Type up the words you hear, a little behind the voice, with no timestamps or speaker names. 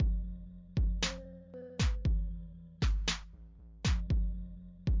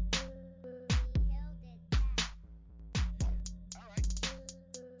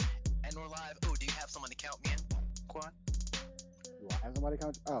Has somebody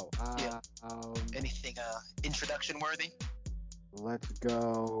come? Oh, Yeah. Anything introduction worthy? let's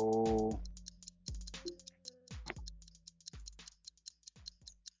go.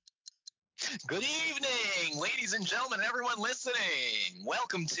 Good evening, ladies and gentlemen, everyone listening.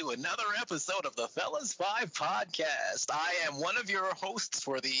 Welcome to another episode of the Fellas Five podcast. I am one of your hosts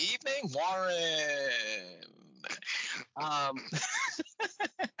for the evening, Warren. Um,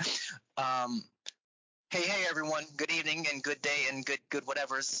 um, hey, everyone. Good evening and good day and good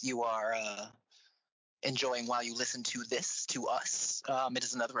whatever's you are enjoying while you listen to this to us. It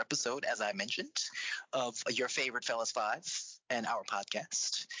is another episode, as I mentioned, of your favorite Fellas Five and our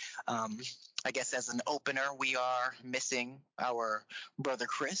podcast. Um, I guess as an opener, we are missing our brother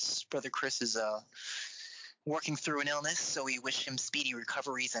Chris. Brother Chris is working through an illness, so we wish him speedy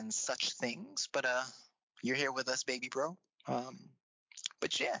recoveries and such things. But you're here with us, baby bro. Um,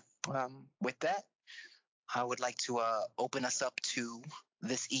 but yeah, with that, I would like to open us up to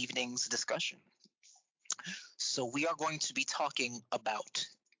this evening's discussion. So we are going to be talking about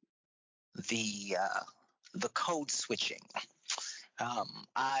the code switching.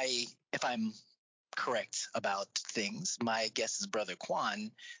 If I'm correct about things, my guess is Brother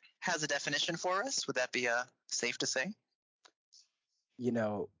Quan has a definition for us. Would that be safe to say?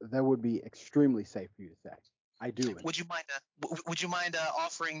 That would be extremely safe for you to say. I do. Would you mind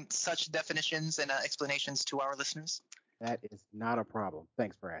offering such definitions and explanations to our listeners? That is not a problem.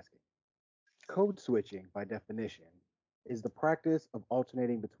 Thanks for asking. Code switching, by definition, is the practice of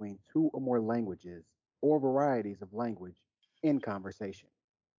alternating between two or more languages or varieties of language in conversation.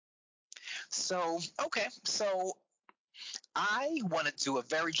 So okay, so I want to do a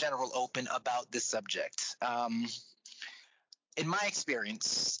very general open about this subject. In my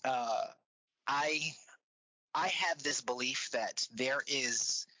experience, I I have this belief that there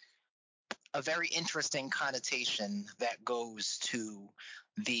is a very interesting connotation that goes to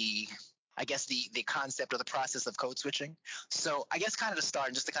the I guess the concept or the process of code switching. So I guess kind of to start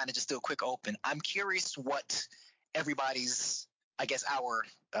and just to kind of just do a quick open, I'm curious what everybody's I guess our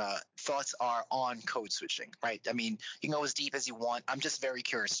thoughts are on code switching, right? I mean, you can go as deep as you want. I'm just very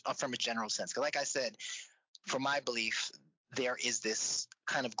curious from a general sense. Because like I said, from my belief, there is this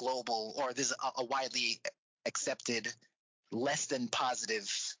kind of global or there's a widely accepted less than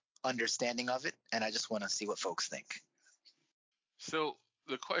positive understanding of it, and I just want to see what folks think. So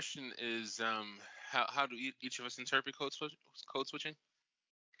the question is, how do each of us interpret code switching?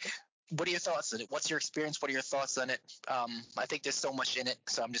 What are your thoughts on it? What's your experience? What are your thoughts on it? I think there's so much in it,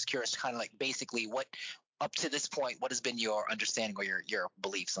 so I'm just curious, kind of like basically what up to this point, what has been your understanding or your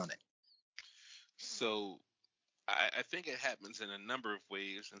beliefs on it? So I think it happens in a number of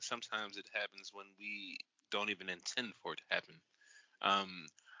ways, and sometimes it happens when we don't even intend for it to happen. Um,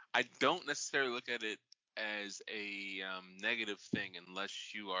 I don't necessarily look at it as a negative thing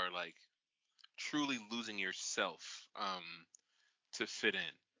unless you are like truly losing yourself to fit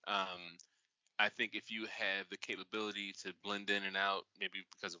in. I think if you have the capability to blend in and out, maybe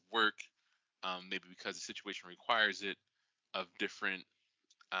because of work, maybe because the situation requires it, of different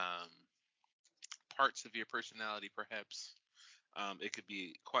um, parts of your personality, perhaps, it could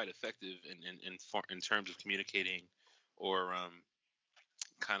be quite effective in terms of communicating or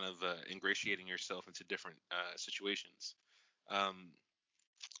kind of ingratiating yourself into different situations. Um,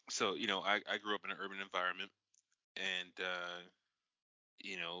 so, I grew up in an urban environment, and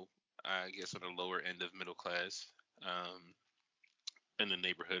you know, I guess on the lower end of middle class, um, in the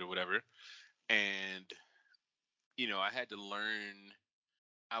neighborhood or whatever. And, I had to learn.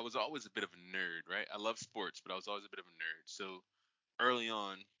 I was always a bit of a nerd, right? I love sports, but I was always a bit of a nerd. So early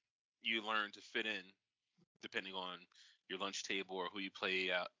on, you learn to fit in depending on your lunch table or who you play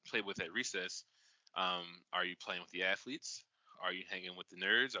with at recess. Are you playing with the athletes? Are you hanging with the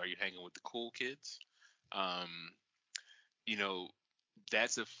nerds? Are you hanging with the cool kids? Um, you know,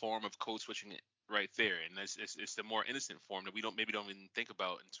 that's a form of code switching right there, and it's the more innocent form that we don't even think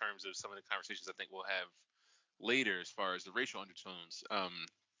about in terms of some of the conversations I think we'll have later as far as the racial undertones.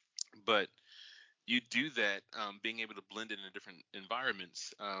 But you do that, being able to blend in different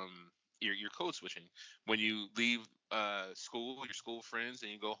environments. You're code switching when you leave school, your school friends,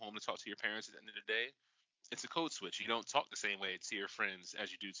 and you go home to talk to your parents at the end of the day. It's a code switch. You don't talk the same way to your friends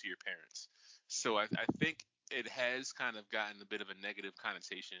as you do to your parents. So I think it has kind of gotten a bit of a negative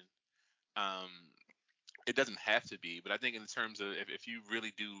connotation. Um, it doesn't have to be, but I think in terms of if you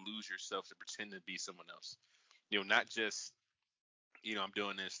really do lose yourself to pretend to be someone else, not just, I'm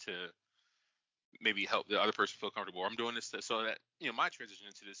doing this to maybe help the other person feel comfortable, or I'm doing this so that, my transition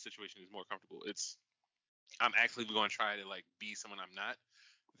into this situation is more comfortable. I'm actually going to try to like be someone I'm not.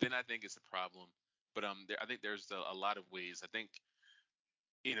 Then I think it's a problem. But I think there's a lot of ways. I think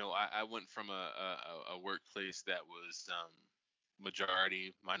I went from a workplace that was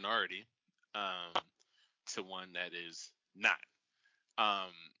majority minority um, to one that is not.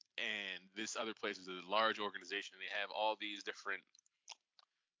 Um, and this other place is a large organization. They have all these different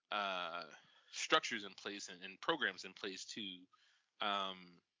uh, structures in place and programs in place um,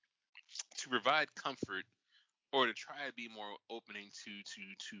 to provide comfort or to try to be more opening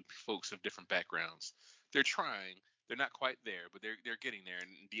to folks of different backgrounds. They're trying. They're not quite there, but they're getting there, and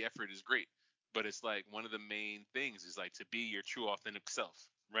the effort is great. But it's like one of the main things is like to be your true authentic self,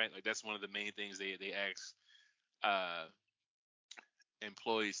 right? Like that's one of the main things they ask uh,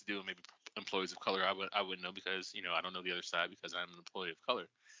 employees to do, and maybe employees of color. I wouldn't know because I don't know the other side because I'm an employee of color.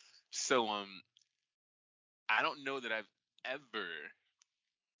 So I don't know that I've ever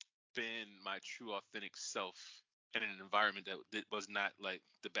been my true authentic self in an environment that was not like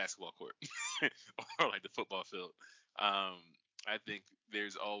the basketball court or like the football field. Um, I think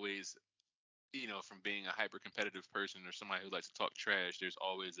there's always, from being a hyper competitive person or somebody who likes to talk trash, there's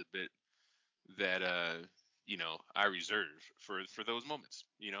always a bit that I reserve for those moments.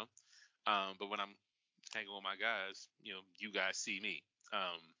 But when I'm hanging with my guys, you guys see me.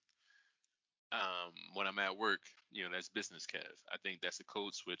 When I'm at work, that's business Kev. I think that's a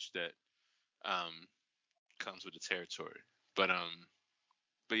code switch that um, comes with the territory. But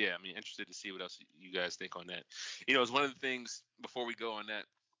but yeah, I mean, interested to see what else you guys think on that. It's one of the things before we go on that.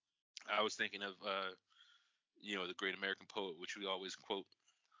 I was thinking of the great American poet, which we always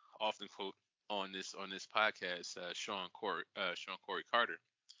often quote on this podcast, Sean Corey Carter,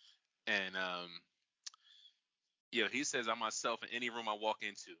 and he says, "I'm myself in any room I walk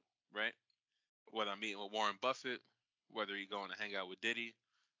into, right? Whether I'm meeting with Warren Buffett, whether he's going to hang out with Diddy,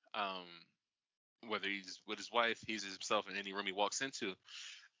 um, whether he's with his wife, he's himself in any room he walks into."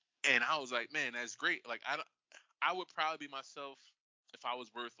 And I was like, man, that's great. Like I would probably be myself if I was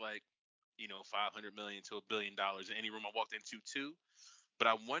worth like 500 million to $1 billion in any room I walked into too. But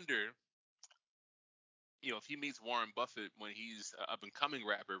I wonder, if he meets Warren Buffett when he's an up and coming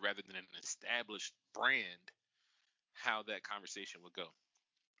rapper rather than an established brand, how that conversation would go.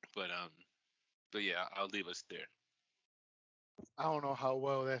 But but yeah, I'll leave us there. I don't know how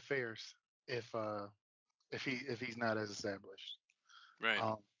well that fares if he's not as established. Right.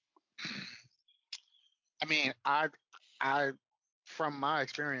 Um, I mean, I from my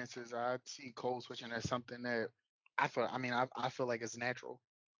experiences, I see code switching as something that I feel like it's natural.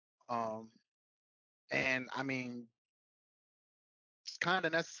 Um, and I mean, it's kind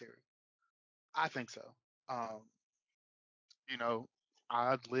of necessary. I think so. Um, you know,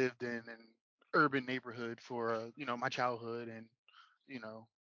 I lived in an urban neighborhood for my childhood and you know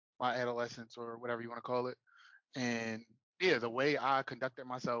my adolescence or whatever you want to call it. And yeah, the way I conducted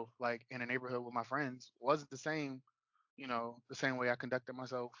myself like in a neighborhood with my friends wasn't the same way I conducted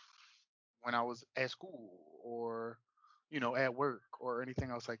myself when I was at school or at work or anything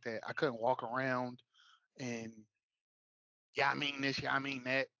else like that. I couldn't walk around and yeah, I mean this, yeah, I mean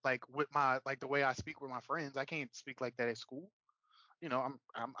that. Like with my like the way I speak with my friends, I can't speak like that at school.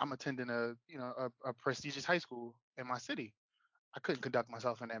 I'm attending a prestigious high school in my city. I couldn't conduct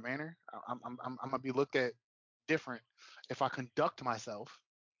myself in that manner. I'm gonna be looked at different if I conduct myself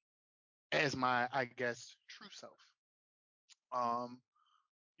as my, I guess, true self. Um,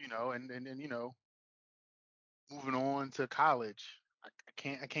 and moving on to college,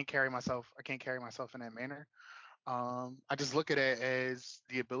 I can't carry myself. I can't carry myself in that manner. I just look at it as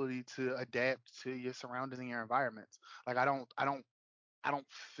the ability to adapt to your surroundings and your environments. Like I don't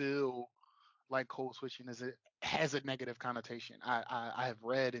feel like code switching has a negative connotation. I have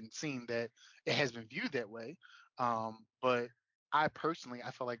read and seen that it has been viewed that way, but I personally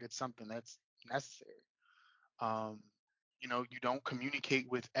I feel like it's something that's necessary. Um, you don't communicate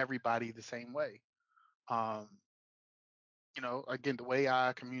with everybody the same way. Um, again, the way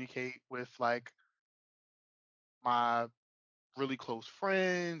I communicate with like my really close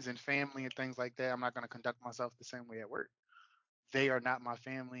friends and family and things like that, I'm not going to conduct myself the same way at work. They are not my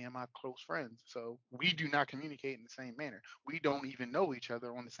family and my close friends. So we do not communicate in the same manner. We don't even know each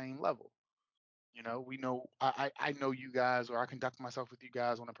other on the same level. We know I know you guys or I conduct myself with you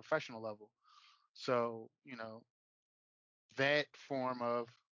guys on a professional level. So, that form of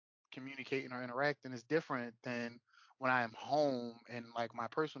communicating or interacting is different than when I am home in like my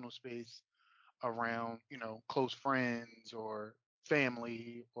personal space around, close friends or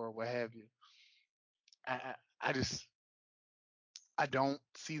family or what have you. I just I don't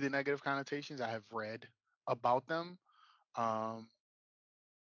see the negative connotations. I have read about them. Um,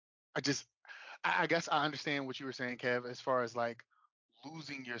 I just, I guess I understand what you were saying, Kev, as far as like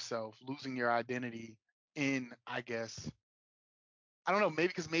losing yourself, losing your identity in, I guess, I don't know, maybe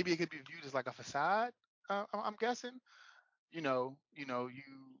because maybe it could be viewed as like a facade. I'm guessing. You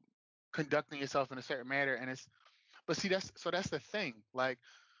conducting yourself in a certain manner, and it's. But see, that's the thing. Like,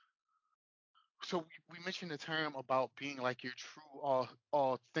 so we mentioned the term about being like your true,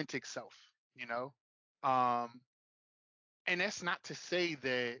 authentic self. You know, um, and that's not to say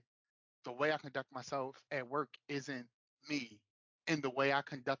that the way I conduct myself at work isn't me, and the way I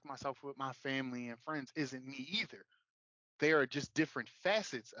conduct myself with my family and friends isn't me either. They are just different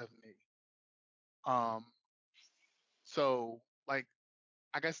facets of me. Um, so like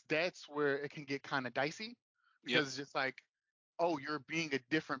I guess that's where it can get kind of dicey Yep. because it's just like, oh, you're being a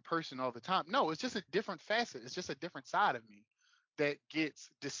different person all the time. No, it's just a different facet. It's just a different side of me that gets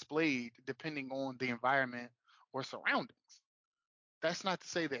displayed depending on the environment or surroundings. That's not to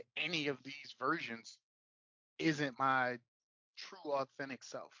say that any of these versions isn't my true authentic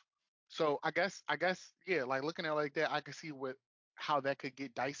self. So I guess yeah, like looking at it like that, I can see what how that could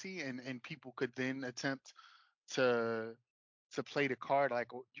get dicey and people could then attempt to play the card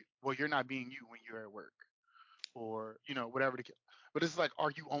like well you're not being you when you're at work or whatever but it's like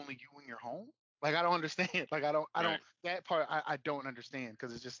are you only you when you're home? Like I don't understand. Like I don't Right. that part I don't understand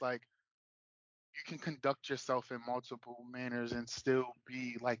because it's just like you can conduct yourself in multiple manners and still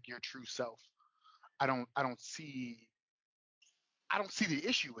be like your true self. I don't see the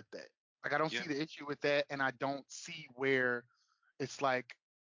issue with that. Like I don't Yeah. see the issue with that and I don't see where it's like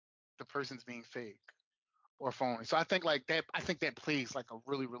the person's being fake or phony. So I think that plays like a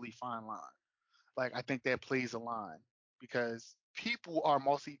really really fine line. Like I think that plays a line because people are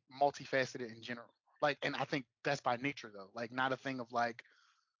multifaceted in general. Like, and I think that's by nature though. Like, not a thing of like,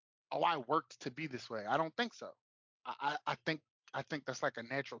 oh, I worked to be this way. I don't think so. I think that's like a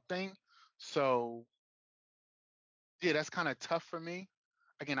natural thing. So yeah, that's kind of tough for me.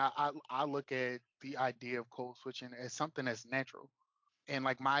 Again, I look at the idea of code switching as something that's natural, and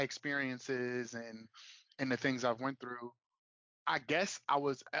like my experiences and the things I've went through I guess I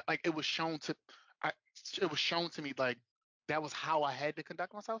was like I, it was shown to me like that was how I had to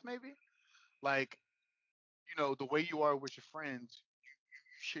conduct myself maybe like the way you are with your friends you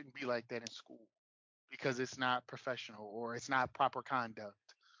shouldn't be like that in school because it's not professional or it's not proper conduct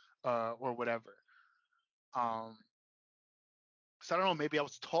or whatever um so I don't know maybe I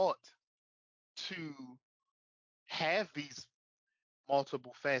was taught to have these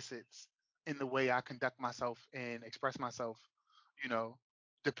multiple facets in the way I conduct myself and express myself you know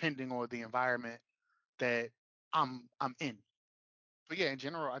depending on the environment that I'm in. But yeah, in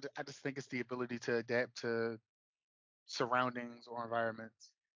general, I just think it's the ability to adapt to surroundings or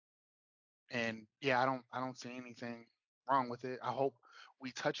environments. And yeah, I don't see anything wrong with it. I hope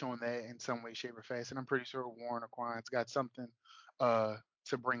we touch on that in some way, shape, or fashion. I'm pretty sure Warren Aquan's got something uh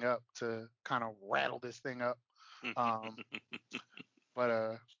to bring up to kind of rattle this thing up. Um,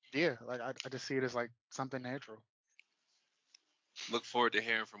 but yeah, like I just see it as like something natural. Look forward to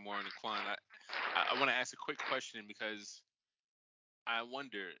hearing from Warren and Quan. I want to ask a quick question because I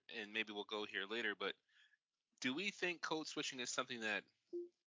wonder, and maybe we'll go here later, but do we think code switching is something that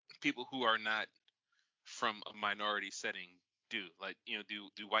people who are not from a minority setting do? Like,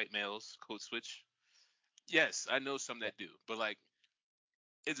 do white males code switch? Yes, I know some that do, but like,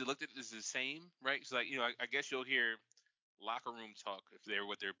 is it looked at as the same, right? So like, I guess you'll hear locker room talk if they're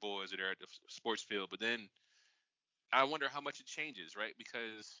with their boys or they're at the sports field, but then I wonder how much it changes, right?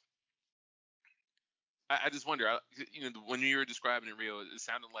 Because I just wonder, when you were describing it, Rio, it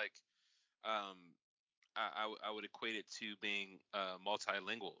sounded like um, I would equate it to being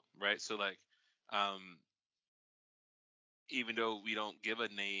multilingual, right? So like, um, even though we don't give a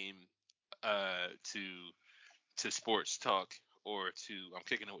name to sports talk or to I'm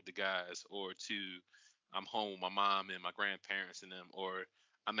kicking it with the guys or to I'm home with my mom and my grandparents and them or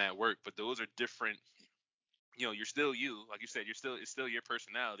I'm at work, but those are different. You're still you, like you said, it's still your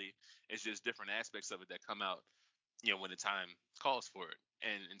personality. It's just different aspects of it that come out, when the time calls for it.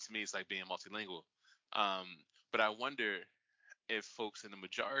 And to me, it's like being multilingual. Um, but I wonder if folks in the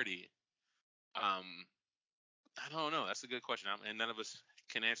majority, um, I don't know. That's a good question, and none of us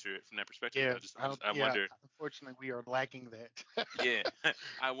can answer it from that perspective. Yeah, I yeah. wonder. Unfortunately, we are lacking that. Yeah,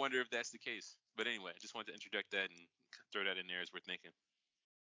 I wonder if that's the case. But anyway, I just wanted to interject that and throw that in there as we're thinking.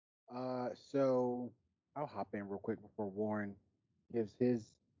 So I'll hop in real quick before Warren gives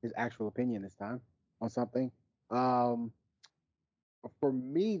his actual opinion this time on something. Um, for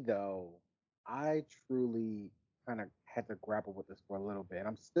me though, I truly kind of had to grapple with this for a little bit.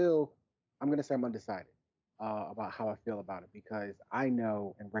 I'm gonna say I'm undecided about how I feel about it because I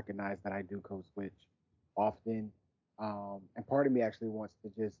know and recognize that I do code switch often, and part of me actually wants to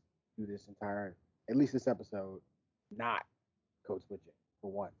just do this entire, at least this episode, not code switching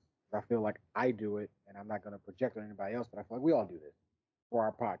for once. I feel like I do it, and I'm not going to project on anybody else, but I feel like we all do this for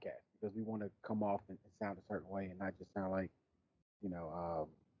our podcast because we want to come off and sound a certain way and not just sound like, you know,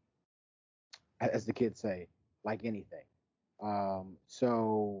 as the kids say, like anything.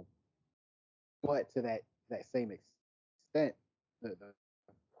 So, but to that same extent, the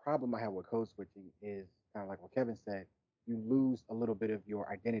problem I have with code switching is kind of like what Kevin said. You lose a little bit of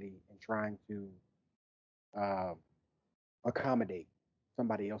your identity in trying to uh, accommodate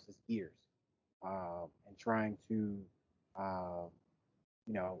somebody else's ears, and trying to, uh,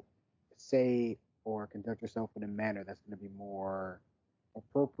 you know, say or conduct yourself in a manner that's going to be more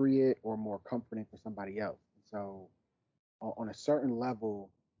appropriate or more comforting for somebody else. And so, on a certain level,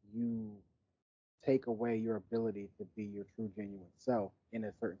 you take away your ability to be your true, genuine self in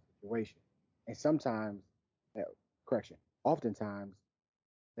a certain situation. And sometimes, uh, correction, oftentimes,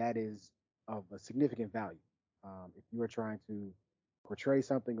 that is of a significant value. If you are trying to portray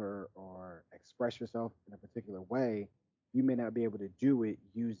something or express yourself in a particular way, you may not be able to do it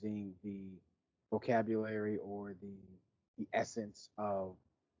using the vocabulary or the essence of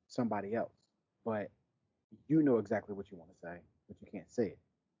somebody else. But you know exactly what you want to say, but you can't say it.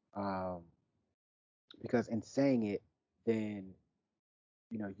 Um, because in saying it, then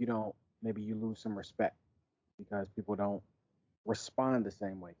you don't, maybe you lose some respect because people don't respond the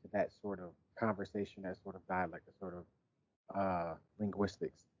same way to that sort of conversation, that sort of dialect, that sort of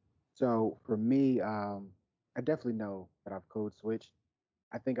linguistics. So for me, I definitely know that I've code switched.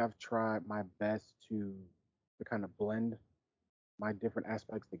 I think I've tried my best to kind of blend my different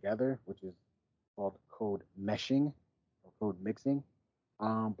aspects together, which is called code meshing or code mixing.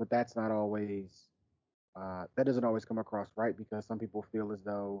 But that's not always that doesn't always come across right because some people feel as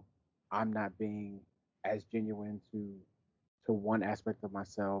though I'm not being as genuine to one aspect of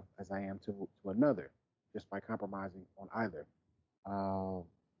myself as I am to another, just by compromising on either. Um,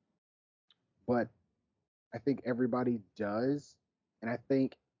 but I think everybody does, and I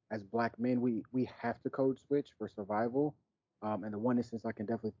think as black men, we have to code switch for survival. And the one instance I can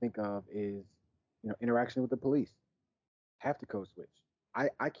definitely think of is, interaction with the police. Have to code switch.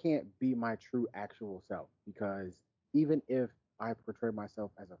 I can't be my true actual self because even if I portray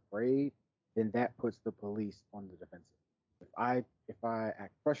myself as afraid, then that puts the police on the defensive. If I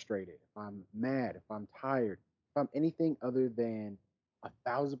act frustrated, if I'm mad, if I'm tired, if I'm anything other than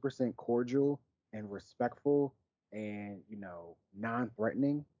 1,000% cordial and respectful and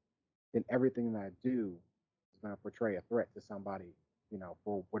non-threatening, then everything that I do is going to portray a threat to somebody,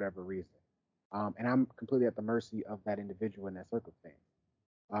 for whatever reason. And I'm completely at the mercy of that individual in that circumstance.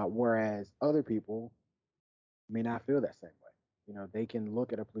 Whereas other people may not feel that same way. They can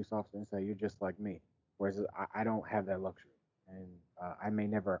look at a police officer and say, "You're just like me," whereas I don't have that luxury, and I may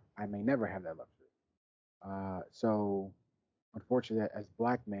never have that luxury. So, unfortunately, as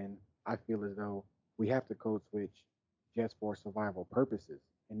black men, I feel as though we have to code switch just for survival purposes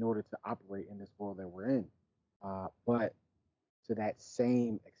in order to operate in this world that we're in. But to that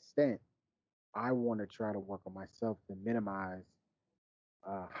same extent, I want to try to work on myself to minimize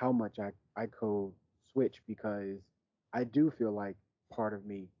how much I code switch because I do feel like part of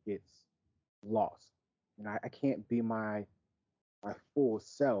me gets lost. I can't be my full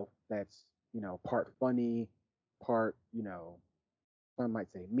self that's, part funny, part, some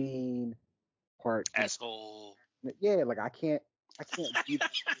might say mean, part, Asshole. yeah, like I can't be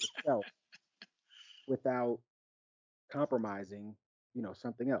that full self without compromising,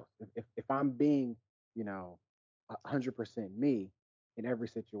 something else. If I'm being, 100% me in every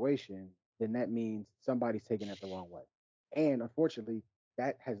situation, then that means somebody's taking it the wrong way. And unfortunately,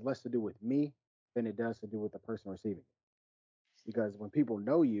 that has less to do with me than it does to do with the person receiving it. Because when people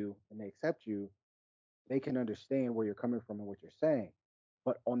know you and they accept you, they can understand where you're coming from and what you're saying.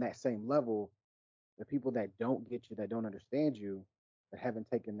 But on that same level, the people that don't get you, that don't understand you, that haven't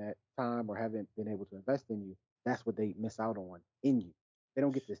taken that time or haven't been able to invest in you, that's what they miss out on in you. They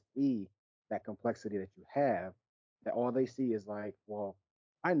don't get to see that complexity that you have. That all they see is like, well,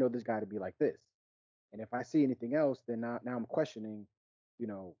 I know this guy to be like this. And if I see anything else, then now I'm questioning,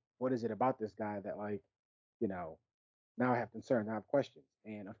 what is it about this guy that like, you know, now I have concerns, now I have questions.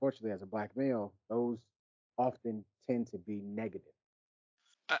 And unfortunately, as a black male, those often tend to be negative.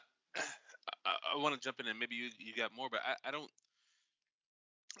 I, I want to jump in and maybe you got more, but I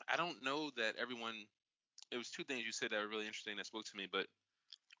don't know that everyone. It was two things you said that were really interesting that spoke to me, but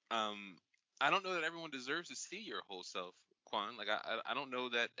um, I don't know that everyone deserves to see your whole self, Quan. Like I don't know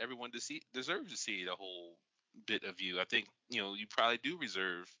that everyone deserves to see the whole bit of you. I think you probably do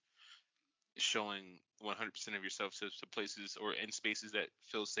reserve showing 100% of yourself to places or in spaces that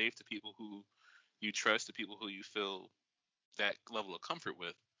feel safe to people who you trust, to people who you feel that level of comfort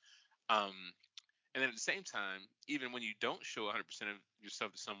with. Um, and then at the same time, even when you don't show 100% of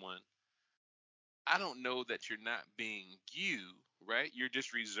yourself to someone, I don't know that you're not being you, right? You're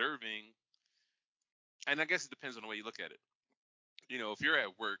just reserving, and I guess it depends on the way you look at it. If you're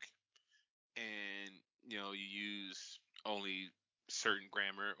at work and you use only certain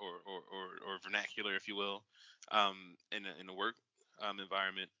grammar or vernacular, if you will, in the work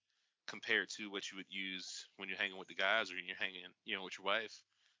environment compared to what you would use when you're hanging with the guys or you're hanging with your wife,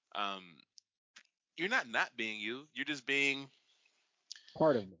 um, you're not being you. You're just being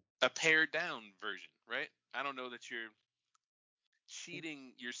Part of me. a pared down version, right? I don't know that you're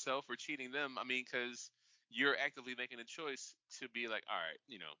cheating yourself or cheating them. I mean, because you're actively making a choice to be like, all right,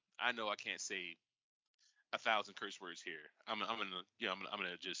 I know I can't say 1,000 curse words here. I'm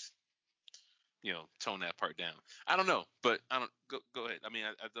gonna just tone that part down. I don't know, but I don't go ahead. I mean,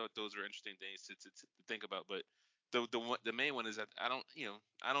 I thought those are interesting things to think about, but the main one is that I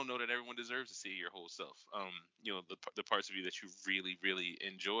don't know that everyone deserves to see your whole self. The parts of you that you really really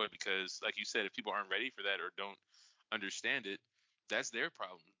enjoy, because like you said, if people aren't ready for that or don't understand it, that's their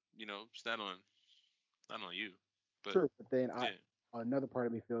problem. It's not on you. But True, but then yeah. another part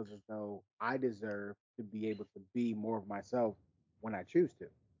of me feels as though I deserve to be able to be more of myself when I choose to.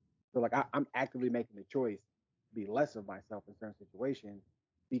 So like I'm actively making the choice to be less of myself in certain situations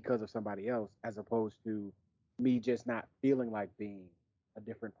because of somebody else, as opposed to me just not feeling like being a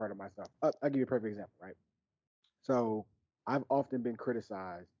different part of myself. I'll give you a perfect example, right? So I've often been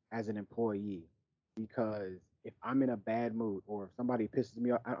criticized as an employee because if I'm in a bad mood or if somebody pisses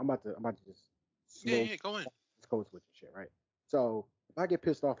me off, I'm about to just Yeah, slow yeah, go in. code switch and shit, right? So if I get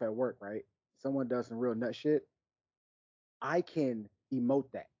pissed off at work, right, someone does some real nut shit, I can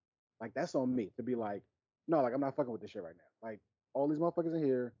emote that. Like that's on me to be like, no, like I'm not fucking with this shit right now. Like all these motherfuckers in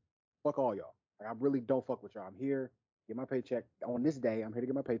here, fuck all y'all. Like I really don't fuck with y'all. I'm here, get my paycheck on this day. I'm here to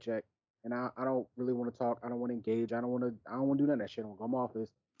get my paycheck, and I don't really want to talk. I don't want to engage. I don't want to do none of that shit. I don't go to my office.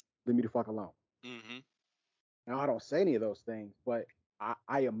 Leave me the fuck alone. Mm-hmm. Now I don't say any of those things, but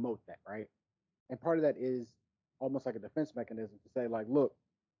I emote that, right? And part of that is almost like a defense mechanism to say like, look,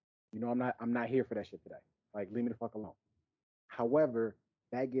 I'm not here for that shit today. Like leave me the fuck alone. However,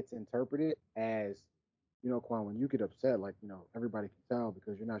 that gets interpreted as, Quan, when you get upset, like, everybody can tell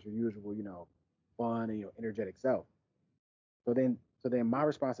because you're not your usual, fun and energetic self. So then my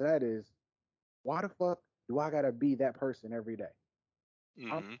response to that is, why the fuck do I gotta be that person every day?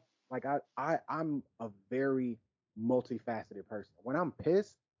 I'm Mm-hmm. like I'm a very multifaceted person. When I'm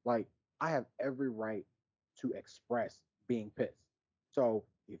pissed, like I have every right to express being pissed. So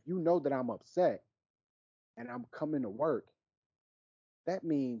if you know that I'm upset and I'm coming to work, that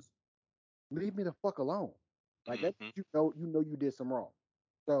means leave me the fuck alone. Like that Mm-hmm. you know you did some wrong.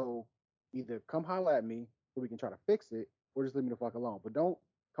 So either come holler at me so we can try to fix it, or just leave me the fuck alone. But don't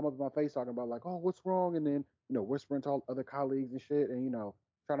come up in my face talking about like, oh, what's wrong, and then whispering to all other colleagues and shit, and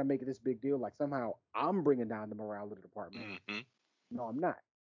trying to make it this big deal. Like somehow I'm bringing down the morale of the department. Mm-hmm. No, I'm not.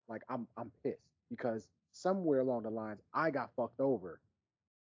 Like I'm pissed because somewhere along the lines I got fucked over.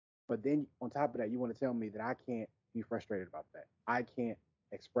 But then on top of that, you want to tell me that I can't be frustrated about that. I can't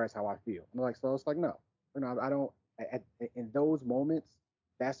express how I feel. I'm like, so it's like, no, I don't. In those moments,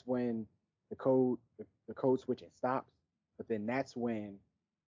 that's when the code switching stops. But then that's when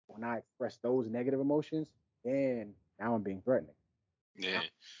I express those negative emotions, then now I'm being threatening. Now Yeah. I'm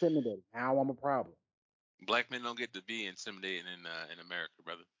intimidated. Now I'm a problem. Black men don't get to be intimidating in America,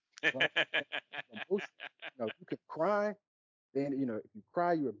 brother. Black emotion. You can cry. Then if you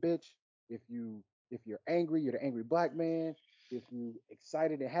cry, you're a bitch. If you're angry, you're the angry black man. If you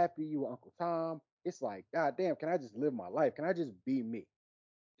excited and happy, you Uncle Tom. It's like, God damn, can I just live my life? Can I just be me?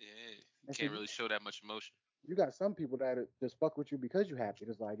 Yeah, And so can't really show that much emotion. you got some people that just fuck with you because you happy.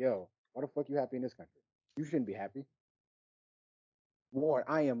 It's like, yo, why the fuck you happy in this country? You shouldn't be happy. Warren,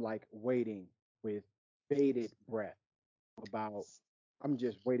 I am like waiting with bated breath about. I'm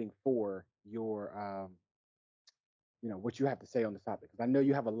just waiting for your what you have to say on this topic because I know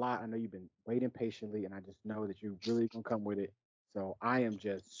you have a lot. I know you've been waiting patiently, and I just know that you really gonna come with it. So I am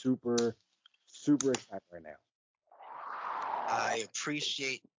just super, super excited right now. I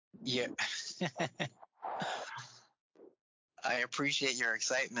appreciate your I appreciate your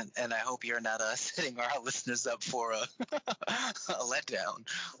excitement, and I hope you're not setting our listeners up for a, a letdown.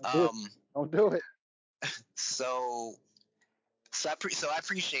 Don't do it. Don't do it. So, so I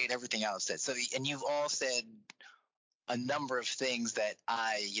appreciate everything Alex said. So, and you've all said a number of things that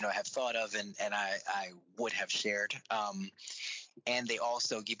I, have thought of and I would have shared. And they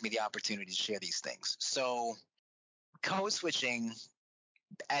also give me the opportunity to share these things. So, code switching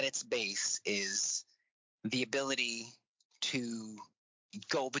at its base is the ability to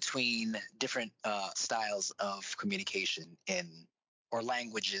go between different styles of communication or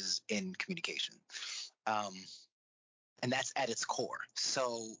languages in communication. And that's at its core.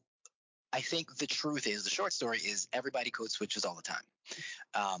 So I think the short story is everybody code switches all the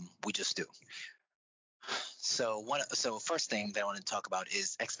time. We just do. So first thing that I want to talk about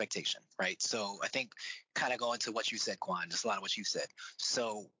is expectation, right? So I think kind of going to what you said, Quan, just a lot of what you said.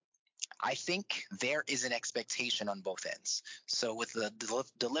 So I think there is an expectation on both ends. So with the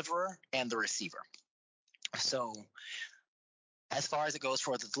deliverer and the receiver. So as far as it goes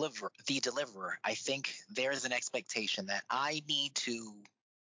for the deliverer, I think there is an expectation that I need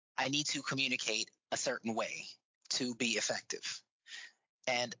to communicate a certain way to be effective.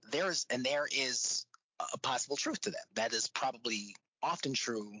 And there is a possible truth to that. That is probably often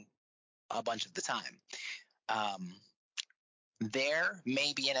true a bunch of the time. There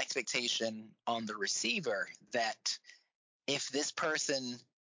may be an expectation on the receiver that if this person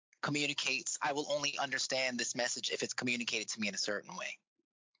communicates, I will only understand this message if it's communicated to me in a certain way.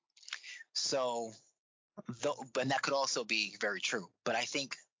 So, but that could also be very true. But I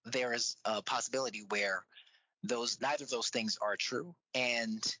think there is a possibility where neither of those things are true,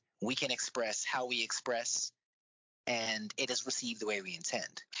 and we can express how we express, and it is received the way we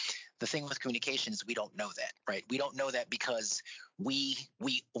intend. The thing with communication is we don't know that, right? We don't know that because we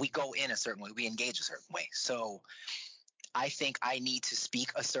go in a certain way, we engage a certain way. So I think I need to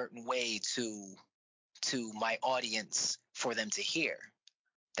speak a certain way to my audience for them to hear.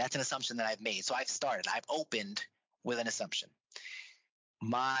 That's an assumption that I've made. So I've opened with an assumption.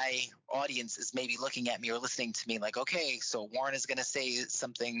 My audience is maybe looking at me or listening to me like, okay, so Warren is going to say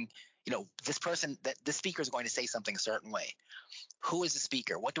something, this speaker is going to say something a certain way. Who is the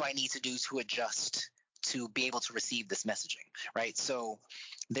speaker? What do I need to do to adjust to be able to receive this messaging, right? So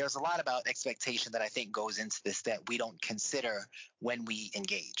there's a lot about expectation that I think goes into this that we don't consider when we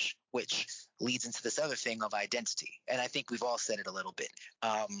engage, which leads into this other thing of identity. And I think we've all said it a little bit.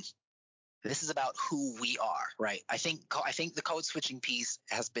 This is about who we are, right? I think the code switching piece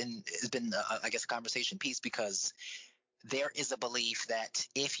has been I guess, a conversation piece, because there is a belief that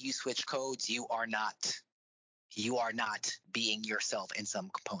if you switch codes, you are not being yourself in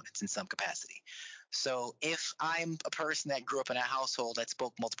some components, in some capacity. So if I'm a person that grew up in a household that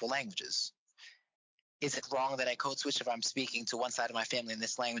spoke multiple languages, is it wrong that I code switch if I'm speaking to one side of my family in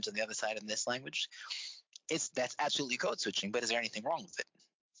this language and the other side in this language? That's absolutely code switching, but is there anything wrong with it?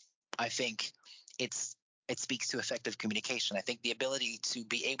 I think it speaks to effective communication. I think the ability to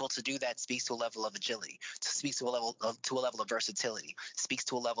be able to do that speaks to a level of agility, speaks to a level of versatility, speaks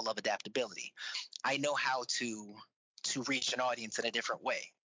to a level of adaptability. I know how to reach an audience in a different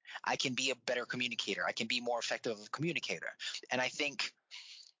way. I can be a better communicator. I can be more effective of a communicator. And I think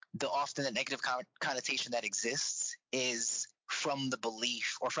the negative connotation that exists is from the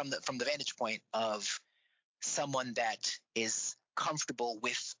belief or from the vantage point of someone that is comfortable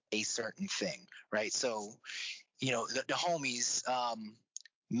with a certain thing, right? So, the homies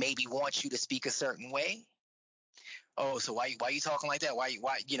maybe want you to speak a certain way. Oh, so why you talking like that? Why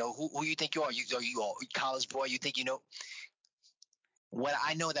who you think you are? Are you a college boy? You think you know? What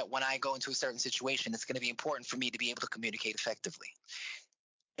I know that when I go into a certain situation, it's going to be important for me to be able to communicate effectively.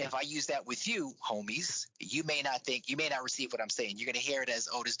 If I use that with you, homies, you may not receive what I'm saying. You're going to hear it as,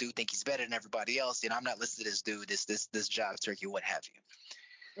 oh, this dude think he's better than everybody else. I'm not listening to this dude, this jive turkey, what have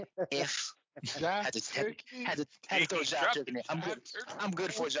you. If had to throw a jive turkey in there. I'm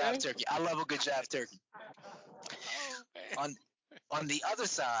good for a jive turkey. I love a good jive turkey. Oh, on the other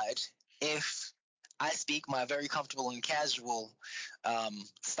side, if I speak my very comfortable and casual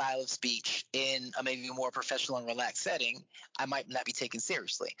style of speech in a maybe more professional and relaxed setting, I might not be taken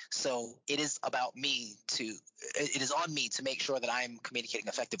seriously. So it is on me to make sure that I'm communicating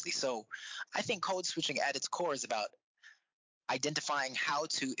effectively. So I think code switching at its core is about identifying how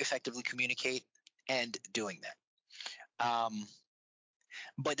to effectively communicate and doing that.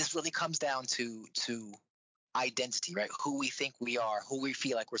 But this really comes down to identity, right? Who we think we are, who we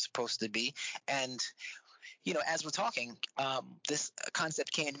feel like we're supposed to be. And, as we're talking, this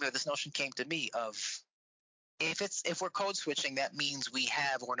concept came to me, or this notion came to me of if we're code switching, that means we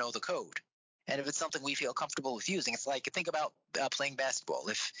have or know the code. And if it's something we feel comfortable with using, it's like, think about playing basketball.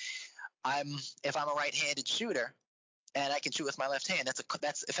 If I'm a right-handed shooter and I can shoot with my left hand,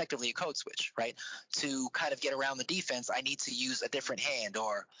 that's effectively a code switch, right? To kind of get around the defense, I need to use a different hand,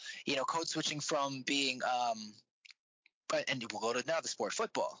 or, code switching from being and we'll go to another sport,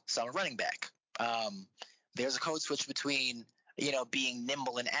 football. So I'm a running back. There's a code switch between, being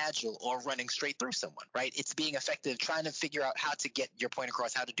nimble and agile or running straight through someone, right? It's being effective, trying to figure out how to get your point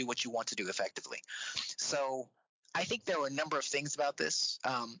across, how to do what you want to do effectively. So I think there were a number of things about this,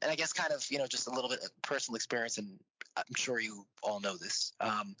 and I guess kind of just a little bit of personal experience, and I'm sure you all know this,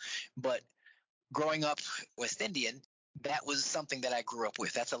 but growing up West Indian, that was something that I grew up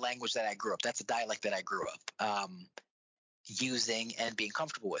with. That's a language that I grew up. That's a dialect that I grew up using and being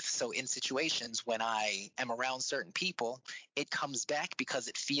comfortable with. So in situations when I am around certain people, it comes back because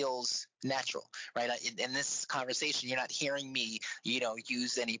it feels natural, right? In this conversation, you're not hearing me,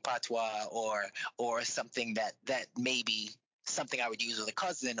 use any patois or something that maybe something I would use with a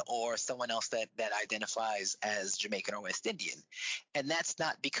cousin or someone else that identifies as Jamaican or West Indian. And that's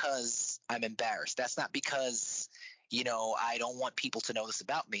not because I'm embarrassed. That's not because I don't want people to know this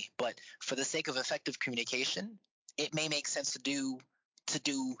about me, but for the sake of effective communication, it may make sense to do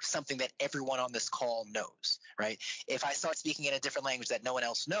something that everyone on this call knows, right? If I start speaking in a different language that no one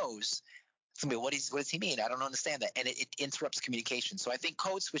else knows, it's gonna be what does he mean? I don't understand that, and it interrupts communication. So I think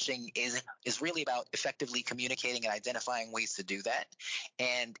code switching is really about effectively communicating and identifying ways to do that.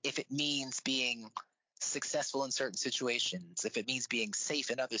 And if it means being successful in certain situations, if it means being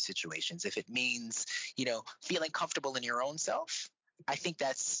safe in other situations, if it means feeling comfortable in your own self, I think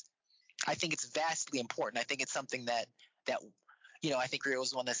it's vastly important. I think it's something that I think Rio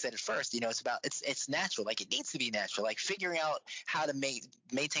was the one that said it first. It's natural. Like, it needs to be natural. Like, figuring out how to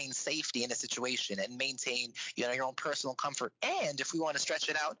maintain safety in a situation and maintain your own personal comfort. And if we want to stretch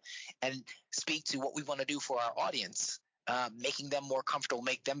it out and speak to what we want to do for our audience, making them more comfortable,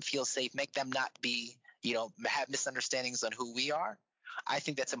 make them feel safe, make them not be have misunderstandings on who we are. I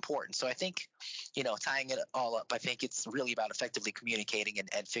think that's important. So I think, tying it all up, I think it's really about effectively communicating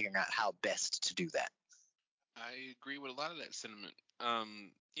and figuring out how best to do that. I agree with a lot of that sentiment. I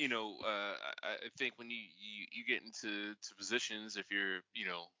think when you get into positions, if you're,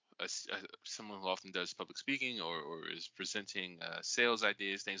 someone who often does public speaking or is presenting sales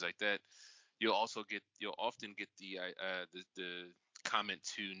ideas, things like that, you'll often get the comment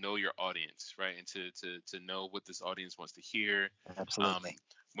to know your audience, right, and to know what this audience wants to hear. Absolutely.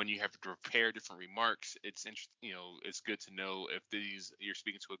 When you have to prepare different remarks, it's it's good to know if you're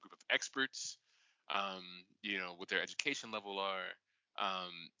speaking to a group of experts, what their education level are,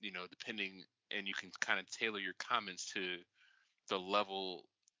 depending, and you can kind of tailor your comments to the level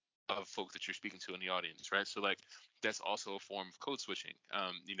of folk that you're speaking to in the audience, right? So, like, that's also a form of code switching.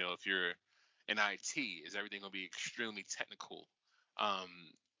 If you're in IT, is everything going to be extremely technical?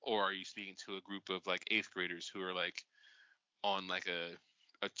 Or are you speaking to a group of like eighth graders who are like on like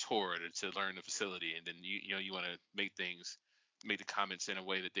a tour to learn the facility, and then you want to make the comments in a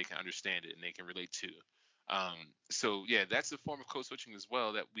way that they can understand it and they can relate to. So yeah, that's a form of code switching as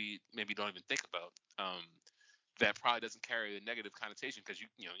well that we maybe don't even think about. That probably doesn't carry a negative connotation because you're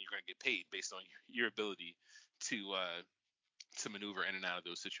going to get paid based on your ability to maneuver in and out of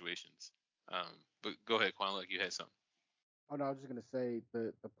those situations. But go ahead, Quan, like you had something. Oh no, I was just gonna say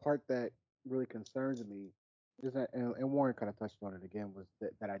the part that really concerns me is that, and Warren kind of touched on it again, was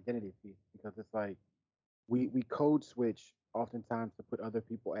that identity piece, because it's like we code switch oftentimes to put other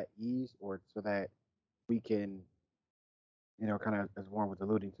people at ease, or so that we can, kind of, as Warren was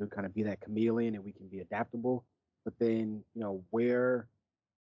alluding to, kind of be that chameleon and we can be adaptable. But then, where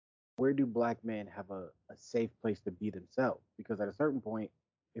do black men have a safe place to be themselves? Because at a certain point,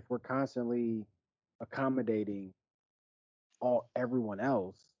 if we're constantly accommodating everyone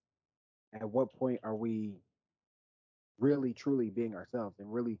else, at what point are we really truly being ourselves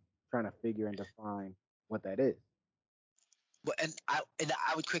and really trying to figure and define what that is? But and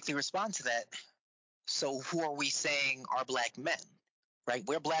I would quickly respond to that. So who are we saying are black men? Right?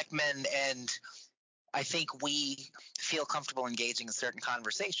 We're black men, and I think we feel comfortable engaging in certain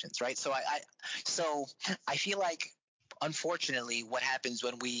conversations, right? So I feel like, unfortunately, what happens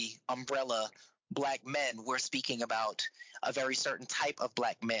when we umbrella black men, we're speaking about a very certain type of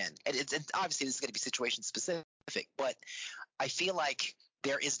black man, and obviously this is going to be situation specific, but I feel like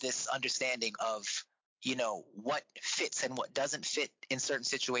there is this understanding of what fits and what doesn't fit in certain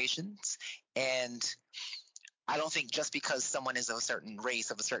situations, and I don't think just because someone is of a certain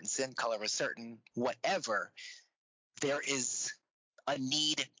race, of a certain skin color, of a certain whatever, there is a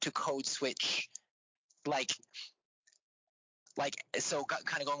need to code switch. So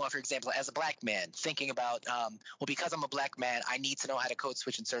kind of going off your example, as a black man, thinking about, well, because I'm a black man, I need to know how to code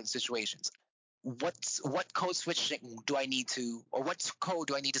switch in certain situations. What code switching do I need to, or what code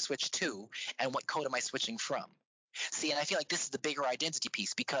do I need to switch to, and what code am I switching from? See, and I feel like this is the bigger identity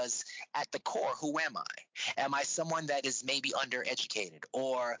piece, because at the core, who am I? Am I someone that is maybe undereducated,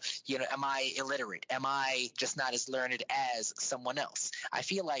 or am I illiterate? Am I just not as learned as someone else? I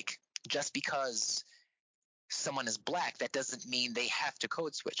feel like just because someone is black, that doesn't mean they have to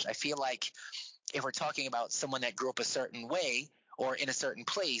code switch. I feel like if we're talking about someone that grew up a certain way or in a certain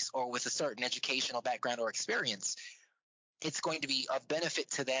place or with a certain educational background or experience, it's going to be of benefit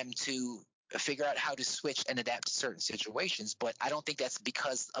to them to figure out how to switch and adapt to certain situations. But I don't think that's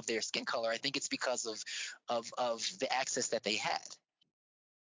because of their skin color. I think it's because of the access that they had.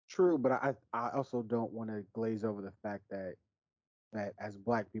 True, but I also don't want to glaze over the fact that as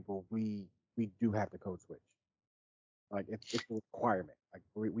Black people we do have to code switch. Like it's a requirement. Like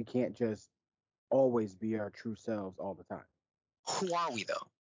we can't just always be our true selves all the time. Who are we though?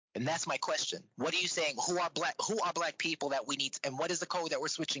 And that's my question. What are you saying? Who are black people that we need and what is the code that we're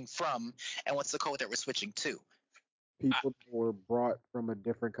switching from and what's the code that we're switching to? I, People that were brought from a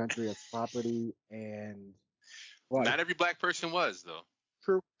different country as property and well, not every black person was though.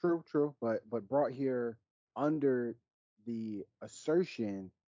 true, but brought here under the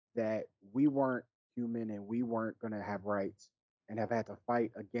assertion that we weren't human and we weren't going to have rights and have had to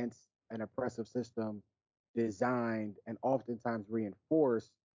fight against an oppressive system designed and oftentimes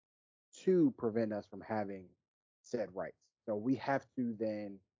reinforced to prevent us from having said rights. So we have to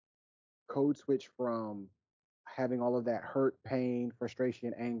then code switch from having all of that hurt, pain,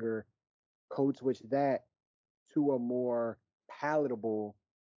 frustration, anger, code switch that to a more palatable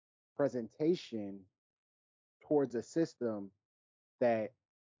presentation towards a system that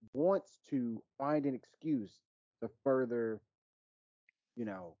wants to find an excuse to further, you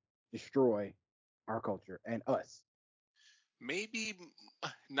know, destroy our culture and us. Maybe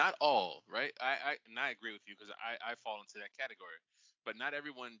not all, right? I agree with you because I fall into that category, but not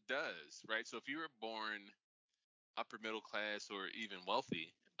everyone does, right? So if you were born upper middle class or even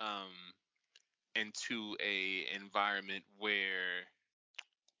wealthy, into a environment where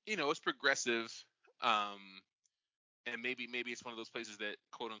it's progressive, um, and maybe it's one of those places that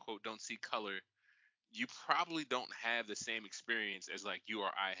quote unquote don't see color, you probably don't have the same experience as like you or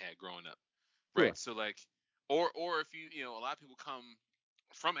I had growing up, Sure. right? So like, or if a lot of people come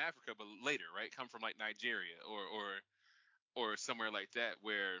from Africa, but later, right, come from like Nigeria or somewhere like that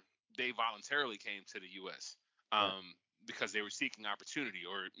where they voluntarily came to the U.S. Right. Because they were seeking opportunity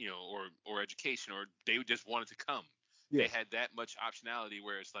or education, or they just wanted to come. They Yeah. had that much optionality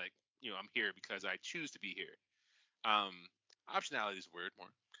where it's like, I'm here because I choose to be here. Um, Optionality is a word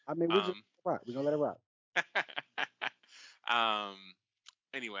more. I mean, we're just Um, rock. We're gonna let it rock. um,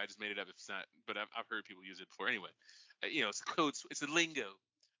 anyway, I just made it up if it's not, but I've heard people use it before. Anyway, it's a code, it's a lingo.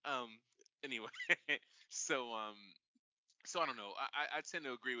 Um, anyway, so so I don't know. I tend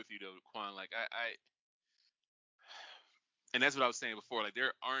to agree with you though, Quan. Like and that's what I was saying before. Like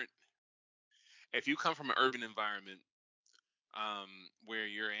there aren't, if you come from an urban environment, where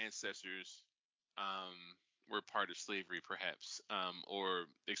your ancestors, um, were part of slavery, perhaps, or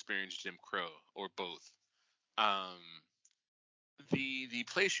experienced Jim Crow, or both. Um, the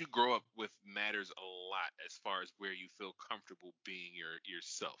place you grow up with matters a lot as far as where you feel comfortable being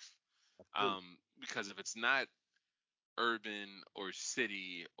yourself. Absolutely. Because if it's not urban or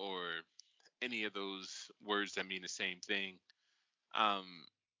city or any of those words that mean the same thing, um,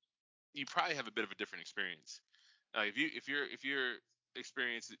 you probably have a bit of a different experience. If your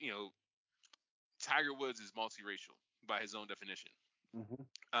experience, Tiger Woods is multiracial by his own definition. Hmm.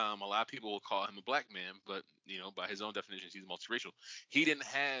 A lot of people will call him a black man, but by his own definitions, he's multiracial. He didn't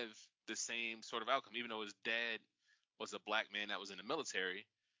have the same sort of outcome, even though his dad was a black man that was in the military.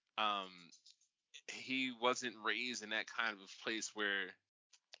 Um, he wasn't raised in that kind of place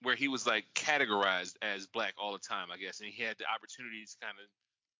where he was like categorized as black all the time, I guess, and he had the opportunity to kind of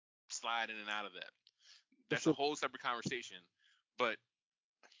slide in and out of that. That's a So, whole separate conversation. But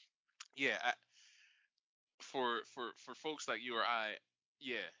yeah, for folks like you or I,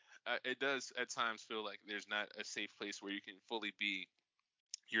 yeah, it does at times feel like there's not a safe place where you can fully be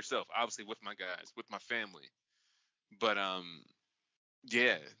yourself. Obviously, with my guys, with my family, but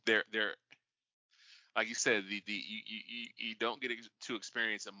yeah, they're like you said, you don't get to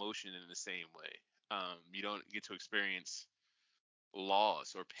experience emotion in the same way. You don't get to experience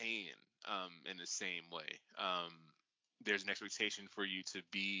loss or pain, in the same way. There's an expectation for you to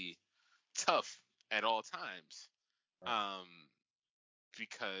be tough at all times, right. um,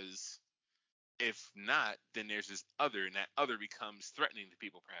 because if not, then there's this other, and that other becomes threatening to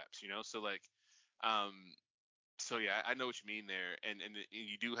people, perhaps. So like, um, so yeah, I know what you mean there, and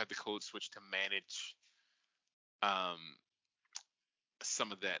you do have the code switch to manage, um,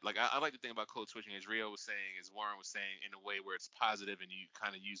 some of that. Like I like to think about code switching, as Rio was saying, as Warren was saying, in a way where it's positive, and you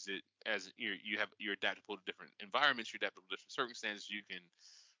kind of use it as you're adaptable to different environments, you're adaptable to different circumstances. You can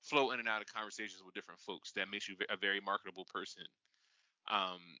flow in and out of conversations with different folks. That makes you a very marketable person,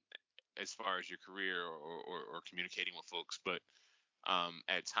 um, as far as your career or communicating with folks. But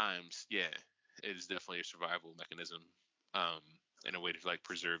at times, yeah. it is definitely a survival mechanism, um, and a way to like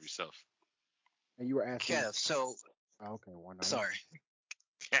preserve yourself. And you were asking, Kev, so oh, okay, one night. sorry.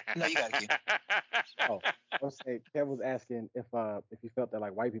 No, you got it, Q. Oh, I was saying, Kev was asking if you felt that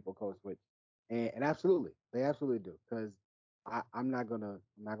like white people code switch, and absolutely, they absolutely do. Because I'm not gonna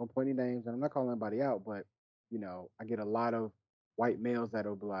point any names, and I'm not calling anybody out, but I get a lot of white males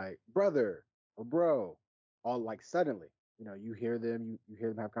that'll be like brother or bro, all like suddenly, you hear them, you hear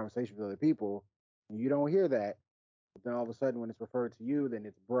them have conversations with other people, and you don't hear that, but then all of a sudden when it's referred to you, then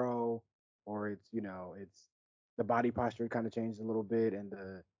it's bro, or it's the body posture kind of changes a little bit, and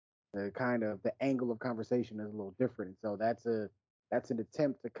the kind of the angle of conversation is a little different. And so that's an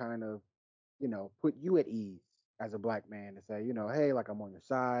attempt to kind of put you at ease as a black man to say, hey, like I'm on your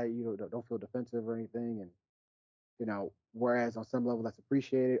side. You don't feel defensive or anything. And whereas on some level that's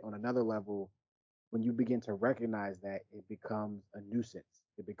appreciated, on another level, when you begin to recognize that, it becomes a nuisance.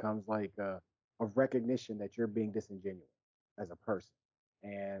 It becomes like a recognition that you're being disingenuous as a person.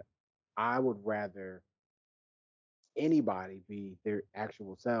 And I would rather anybody be their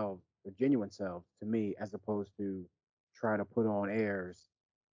actual selves, their genuine selves to me, as opposed to try to put on airs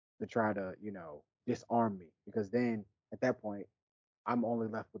to try to, disarm me. Because then at that point, I'm only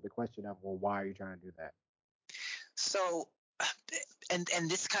left with the question of, well, why are you trying to do that? So, and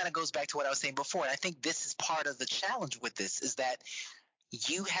this kind of goes back to what I was saying before. And I think this is part of the challenge with this is that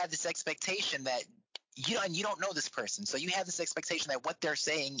you have this expectation that you don't know this person, so you have this expectation that what they're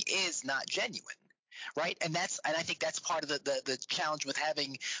saying is not genuine, right? And I think that's part of the challenge with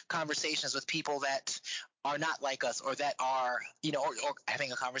having conversations with people that are not like us, or that are or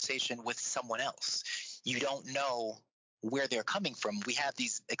having a conversation with someone else. You don't know where they're coming from. We have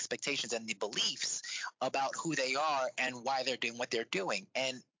these expectations and the beliefs about who they are and why they're doing what they're doing,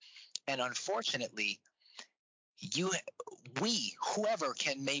 and unfortunately, you we whoever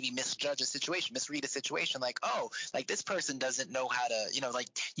can maybe misjudge a situation, misread a situation, like, oh, like this person doesn't know how to, like,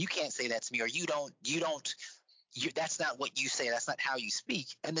 you can't say that to me, or that's not what you say, that's not how you speak.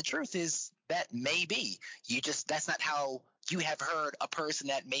 And the truth is that maybe that's not how you have heard a person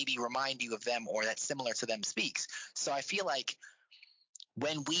that maybe remind you of them or that's similar to them speaks. So I feel like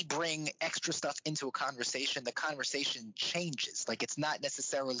when we bring extra stuff into a conversation, the conversation changes. Like, it's not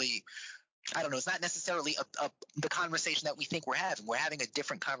necessarily, I don't know, it's not necessarily the conversation that we think we're having. We're having a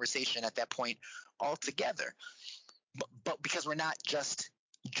different conversation at that point altogether. But because we're not just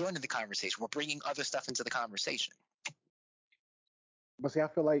joining the conversation, we're bringing other stuff into the conversation. But see, I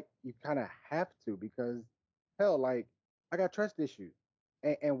feel like you kind of have to, because hell, like I got trust issues,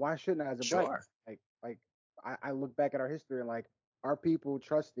 and why shouldn't I as a black man? Sure. Like I look back at our history, and like our people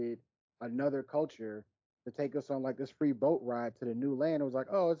trusted another culture to take us on like this free boat ride to the new land. It was like,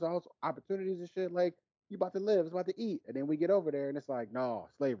 oh, it's all opportunities and shit. Like you about to live, it's about to eat, and then we get over there, and it's like, no,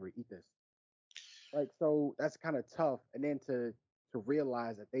 slavery, eat this. Like, so that's kind of tough. And then to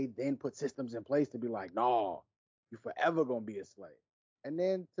realize that they then put systems in place to be like, no, you forever gonna be a slave. And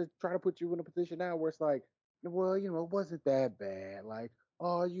then to try to put you in a position now where it's like, well, it wasn't that bad. Like,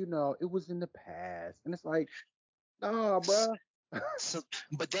 oh, it was in the past. And it's like, nah, bruh. So,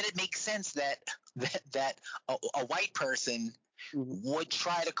 but then it makes sense that a white person Mhm. would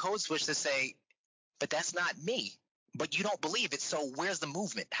try to code switch to say, but that's not me. But you don't believe it. So where's the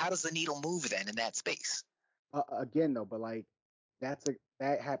movement? How does the needle move then in that space? Again, though, but like that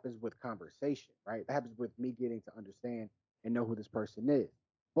happens with conversation, right? That happens with me getting to understand and know who this person is.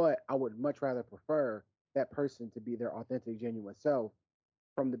 But I would much rather prefer that person to be their authentic, genuine self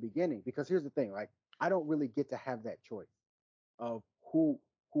from the beginning. Because here's the thing, like I don't really get to have that choice of who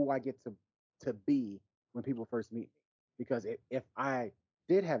I get to be when people first meet me. Because if I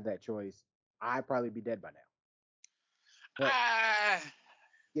did have that choice, I'd probably be dead by now. But Ah,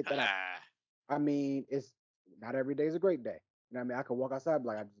 get that out. ah. I mean, it's not every day is a great day. You know what I mean? I could walk outside and be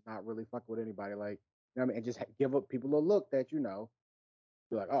like, I'm just not really fucking with anybody. Like, you know what I mean? And just give up people a look that, be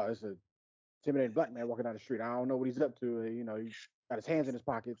like, oh, it's a intimidating black man walking down the street. I don't know what he's up to. He got his hands in his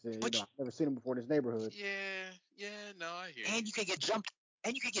pockets, and But I've never seen him before in this neighborhood. Yeah, no, I hear and you. you can get jumped,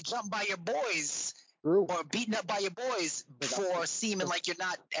 and you can get jumped by your boys True. or beaten up by your boys Because for seeming like you're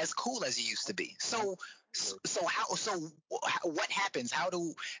not as cool as you used to be. I'm, What happens? How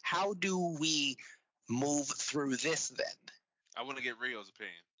do we move through this then? I want to get Rio's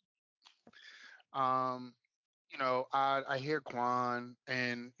opinion. Um, I hear Quan,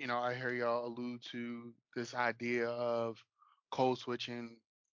 and I hear y'all allude to this idea of code switching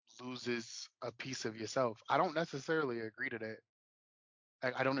loses a piece of yourself. I don't necessarily agree to that.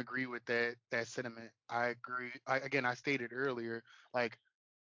 I don't agree with that sentiment. I agree. Again, I stated earlier, like,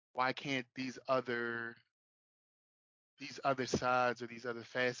 why can't these other sides or these other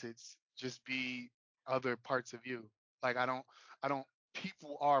facets just be other parts of you. Like I don't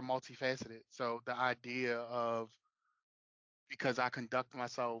people are multifaceted. So the idea of because I conduct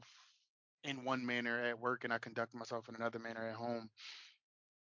myself in one manner at work and I conduct myself in another manner at home,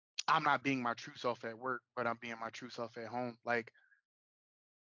 I'm not being my true self at work, but I'm being my true self at home. Like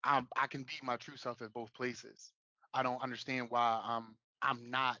I can be my true self at both places. I don't understand why I'm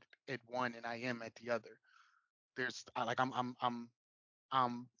not at one and I am at the other. There's like I'm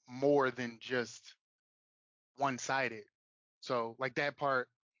more than just one sided. So like that part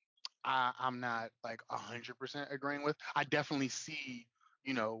I'm not like 100% agreeing with. I definitely see,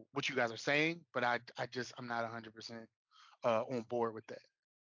 what you guys are saying, but I just I'm not 100% on board with that.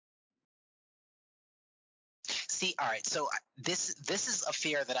 See, all right. So this is a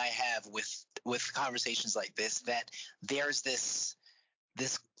fear that I have with conversations like this, that there's this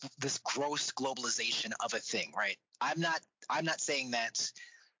this gross globalization of a thing, right? I'm not saying that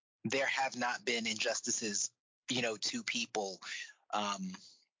there have not been injustices, to people, um,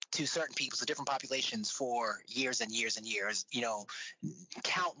 to certain people, to different populations for years and years and years,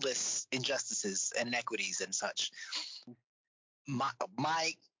 countless injustices and inequities and such. My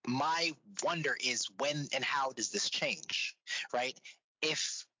my my wonder is when and how does this change, right?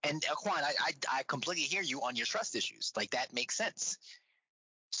 If and Quan, I completely hear you on your trust issues. Like that makes sense.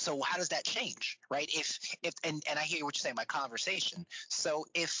 So how does that change, right? If and I hear what you're saying by conversation. So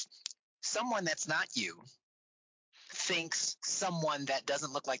if someone that's not you thinks someone that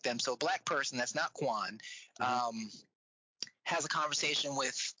doesn't look like them, so a black person that's not Quan, Mm-hmm. has a conversation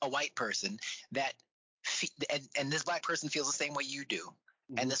with a white person that and this black person feels the same way you do,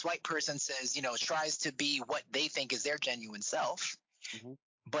 and Mm-hmm. this white person says, tries to be what they think is their genuine self, Mm-hmm.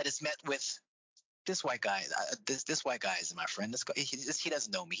 but it's met with this white guy. This white guy isn't my friend. This guy, he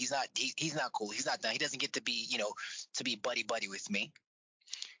doesn't know me. He's not cool. He's not that. He doesn't get to be to be buddy buddy with me.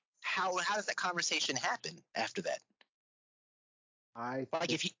 How does that conversation happen after that? I Like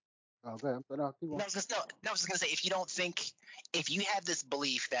think. if you Oh, go ahead. No, keep no, going. I was just gonna say, if you don't think, if you have this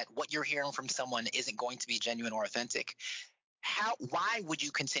belief that what you're hearing from someone isn't going to be genuine or authentic, why would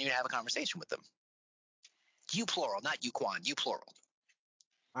you continue to have a conversation with them? You plural, not you Quan, you plural.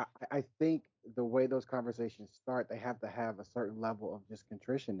 I think the way those conversations start, they have to have a certain level of just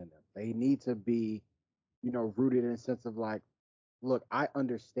contrition in them. They need to be, rooted in a sense of like, look, I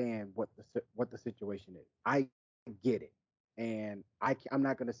understand what the situation is. I get it, and I'm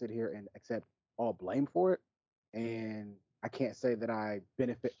not going to sit here and accept all blame for it. And I can't say that I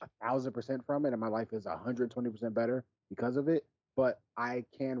benefit 1,000% from it, and my life is 120% better because of it. But I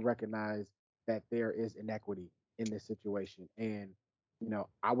can recognize that there is inequity in this situation, and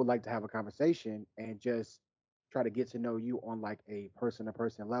I would like to have a conversation and just try to get to know you on like a person to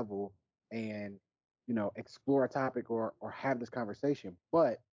person level, and explore a topic or have this conversation.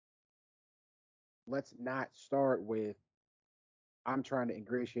 But let's not start with I'm trying to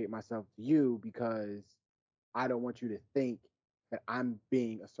ingratiate myself to you because I don't want you to think that I'm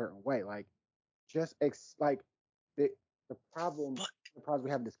being a certain way. Like like the the problem But the problems we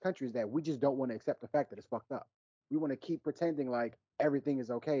have in this country is that we just don't want to accept the fact that it's fucked up. We want to keep pretending like everything is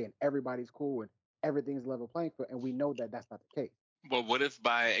okay and everybody's cool and everything's level playing field, and we know that that's not the case. But what if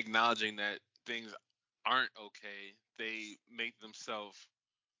by acknowledging that things aren't okay, they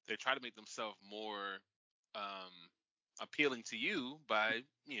try to make themselves more um, appealing to you by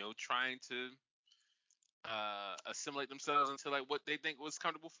trying to assimilate themselves into like what they think was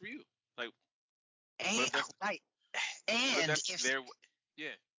comfortable for you. Like, what and if that's right, what if and that's if their yeah?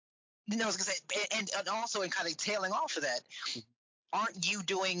 I was gonna say, and also in kind of tailing off of that, aren't you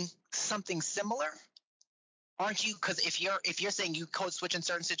doing something similar? Aren't you? Because if you're saying you code switch in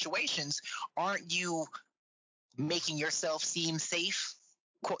certain situations, aren't you making yourself seem safe,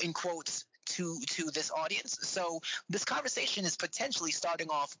 quote in quotes, to this audience? So this conversation is potentially starting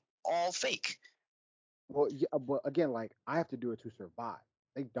off all fake. Well, yeah, but again, like I have to do it to survive.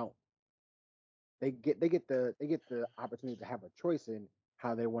 They don't. They get the opportunity to have a choice in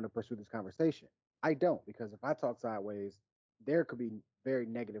how they want to pursue this conversation. I don't, because if I talk sideways, there could be very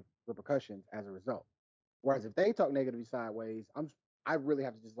negative repercussions as a result. Whereas if they talk negatively sideways, I really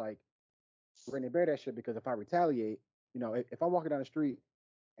have to just like grin and bear that shit, because if I retaliate, if I'm walking down the street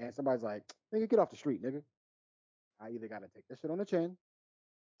and somebody's like, "Nigga, get off the street, nigga," I either gotta take this shit on the chin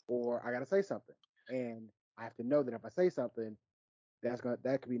or I gotta say something, and I have to know that if I say something, that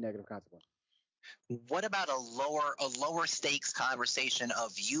could be negative consequence. What about a lower stakes conversation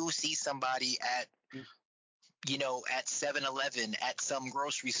of you see somebody at at 7-Eleven, at some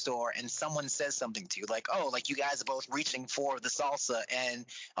grocery store, and someone says something to you like, oh, like you guys are both reaching for the salsa, and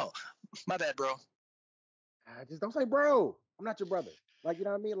oh, my bad, bro. I just don't say, bro, I'm not your brother. Like, you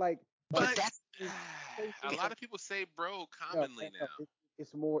know what I mean? Like, But But that's a lot of people say bro no, commonly no, now.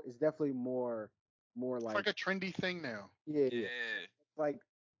 it's more. It's definitely more It's like like a trendy thing now. yeah, yeah. Yeah. Like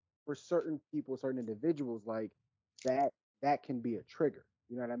for certain people, certain individuals, like that that can be a trigger.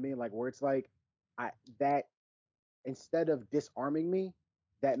 You know what I mean? Like where it's like I that instead of disarming me,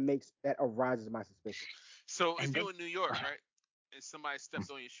 that arises my suspicion. So if and you then in New York, right, and somebody stepped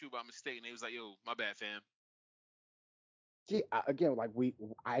on your shoe by mistake, and they was like, "Yo, my bad, fam." See, again, like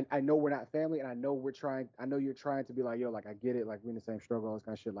I know we're not family, and I know we're trying. I know you're trying to be like, yo, like I get it, like we're in the same struggle, all this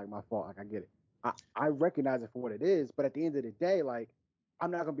kind of shit. Like my fault, like I get it. I recognize it for what it is, but at the end of the day, like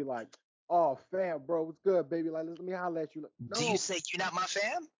I'm not gonna be like, oh, fam, bro, what's good, baby? Like let me holler at you. Like, do you no, say you're not my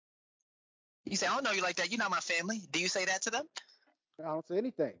fam? You say I don't know you like that. You're not my family. Do you say that to them? I don't say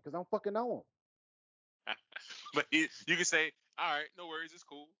anything because I don't fucking know But you can say, "All right, no worries, it's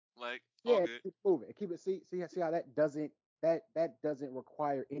cool." Like him. all Yeah, good. keep moving. Keep it. See how that doesn't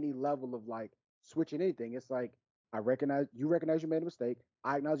require any level of like switching anything. It's like recognize you made a mistake.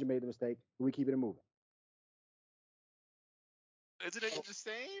 I acknowledge you made the mistake. We keep it moving. Isn't it the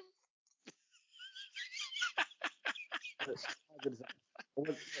same? But how's it the same? What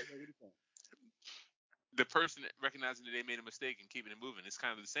are you saying? The person recognizing that they made a mistake and keeping it moving, it's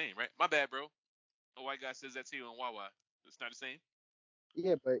kind of the same, right? My bad, bro. A white guy says that to you in Wawa. It's not the same.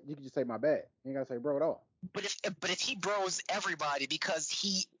 Yeah, but you can just say my bad. You ain't gotta say bro at all. But if he bros everybody because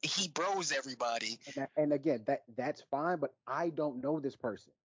he bros everybody. And again, that's fine, but I don't know this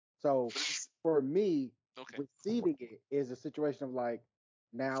person. So But it's for me, okay. receiving it is a situation of like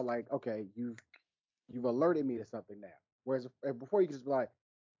now, like okay, you've alerted me to something now. Whereas before you could just be like,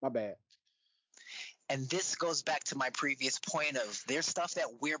 my bad. And this goes back to my previous point of there's stuff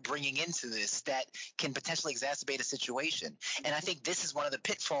that we're bringing into this that can potentially exacerbate a situation. And I think this is one of the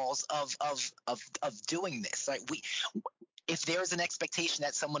pitfalls of doing this. Like if there's an expectation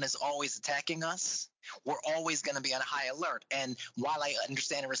that someone is always attacking us, we're always going to be on high alert. And while I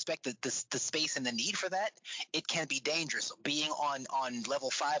understand and respect the space and the need for that, it can be dangerous. Being on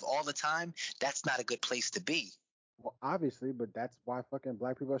level 5 all the time, that's not a good place to be. Well, obviously, but that's why fucking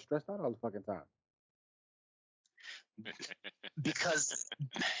black people are stressed out all the fucking time. because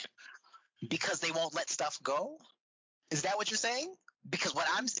because they won't let stuff go. Is that what you're saying? Because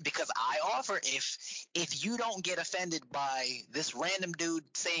I offer if you don't get offended by this random dude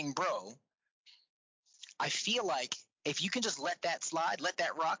saying bro, I feel like if you can just let that slide, let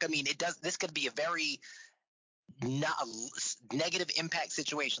that rock. I mean, it does. This could be a very not negative impact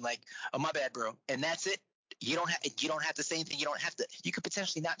situation. Like, oh my bad, bro, and that's it. You don't have to say anything. You don't have to. You could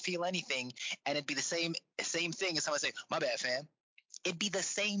potentially not feel anything, and it'd be the same thing as someone say, "My bad, fam." It'd be the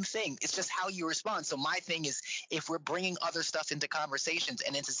same thing. It's just how you respond. So my thing is, if we're bringing other stuff into conversations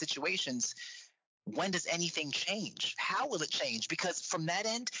and into situations, when does anything change? How will it change? Because from that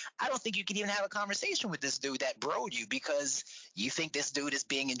end, I don't think you can even have a conversation with this dude that broed you because you think this dude is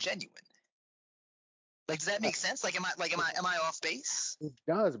being ingenuine. Like, does that make sense? Like, am I off base? It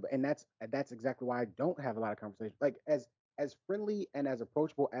does, and that's exactly why I don't have a lot of conversations. Like as friendly and as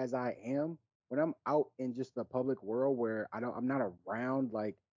approachable as I am, when I'm out in just the public world where I'm not around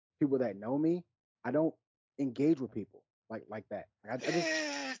like people that know me, I don't engage with people like that. I just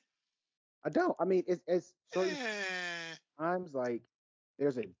Eh, I don't. I mean, it's certain eh. times like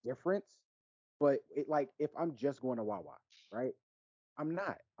there's a difference, but it like if I'm just going to Wawa, right? I'm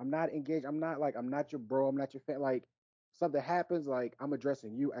not. I'm not engaged. I'm not your bro. I'm not your fan. Like something happens, like I'm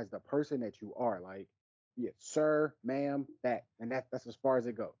addressing you as the person that you are. Like, yeah, sir, ma'am, that. And that's as far as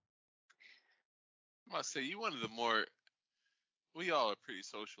it goes. I'm about to say you one of the more. We all are pretty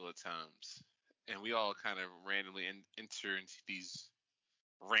social at times, and we all kind of randomly enter into these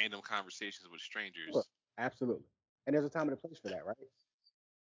random conversations with Sure. strangers. Absolutely. And there's a time and a place for that, right?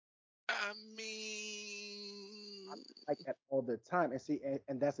 I I'm mean, not like that all the time. And see,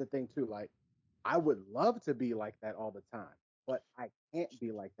 and that's the thing too. Like, I would love to be like that all the time, but I can't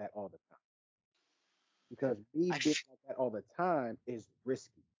be like that all the time because me I being like that all the time is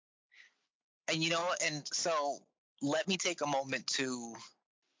risky. and and so let me take a moment to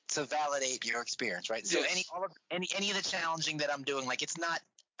validate your experience, right? So yes. any of the challenging that I'm doing, like it's not.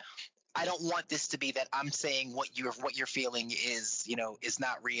 I don't want this to be that I'm saying what you're feeling is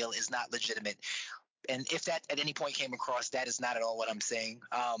not real, is not legitimate. And if that at any point came across, that is not at all what I'm saying.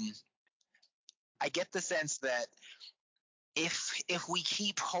 I get the sense that if we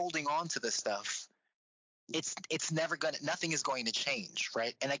keep holding on to this stuff, it's never gonna nothing is going to change,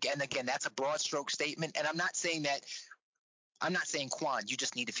 right? And again, that's a broad stroke statement. And I'm not saying Quan, you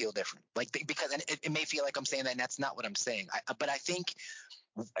just need to feel different, like because it may feel like I'm saying that, and that's not what I'm saying. But I think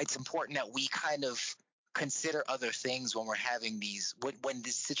it's important that we kind of consider other things when we're having when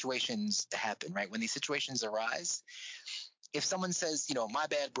these situations happen, right? When these situations arise, if someone says, my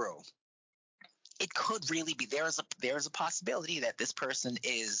bad, bro, it could really be there's a possibility that this person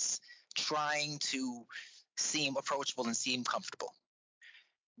is trying to seem approachable and seem comfortable.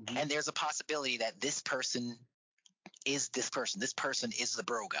 Mm-hmm. And there's a possibility that this person is this person. This person is the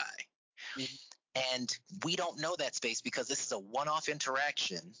bro guy. Mm-hmm. And we don't know that space because this is a one-off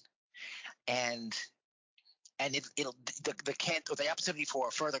interaction, and the opportunity for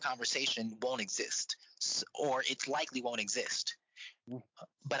a further conversation won't exist, or it likely won't exist.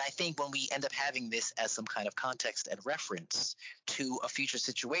 But I think when we end up having this as some kind of context and reference to a future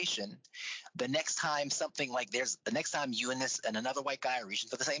situation, the next time you and another white guy are reaching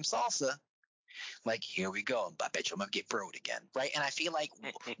for the same salsa, like, here we go, I bet you I'm gonna get broed again, right? And I feel like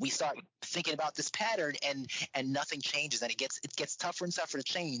we start thinking about this pattern, and nothing changes, and it gets tougher and tougher to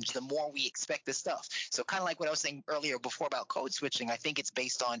change the more we expect this stuff. So kind of like what I was saying earlier before about code switching, I think it's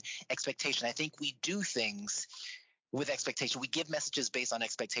based on expectation. I think we do things with expectation. We give messages based on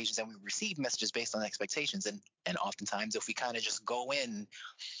expectations, and we receive messages based on expectations. And oftentimes, if we kind of just go in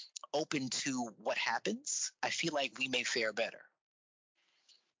open to what happens, I feel like we may fare better.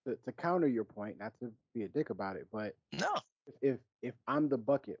 To counter your point, not to be a dick about it, but No. if I'm the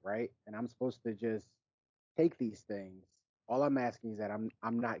bucket, right, and I'm supposed to just take these things, all I'm asking is that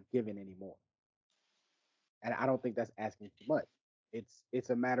I'm not giving anymore. And I don't think that's asking too much. It's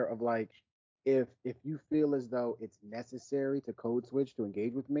a matter of like, if you feel as though it's necessary to code switch to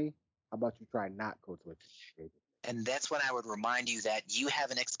engage with me, how about you try not code switch to engage with me? And that's when I would remind you that you have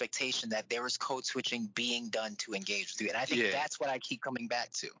an expectation that there is code switching being done to engage with you. And I think that's what I keep coming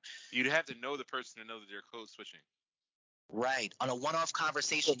back to. You'd have to know the person to know that they're code switching. Right. On a one-off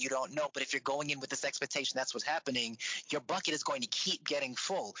conversation, you don't know. But if you're going in with this expectation that's what's happening, your bucket is going to keep getting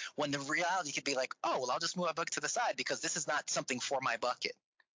full. When the reality could be like, oh, well, I'll just move my bucket to the side because this is not something for my bucket.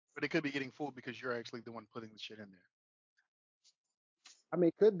 But it could be getting full because you're actually the one putting the shit in there. I mean,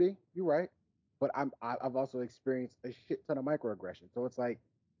 it could be. You're right. But I've also experienced a shit ton of microaggression. So it's like,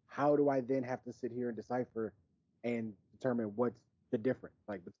 how do I then have to sit here and decipher and determine what's the difference,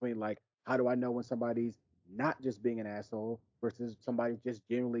 like between like how do I know when somebody's not just being an asshole versus somebody just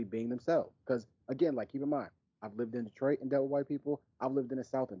genuinely being themselves? Because again, like keep in mind, I've lived in Detroit and dealt with white people. I've lived in the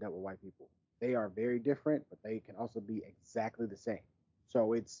South and dealt with white people. They are very different, but they can also be exactly the same.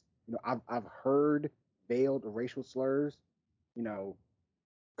 So it's I've heard veiled racial slurs, you know,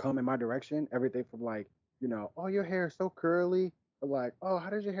 come in my direction. Everything from like, oh, your hair is so curly, or like, oh, how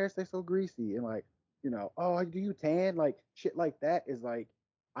does your hair stay so greasy? And like, oh, do you tan? Like shit like that is like,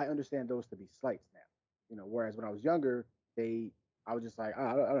 I understand those to be slights now. Whereas when I was younger, I was just like,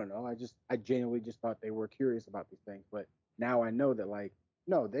 I don't know. I genuinely just thought they were curious about these things. But now I know that like,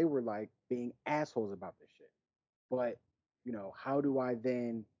 no, they were like being assholes about this shit. But, how do I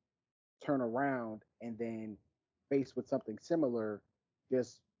then turn around and then faced with something similar,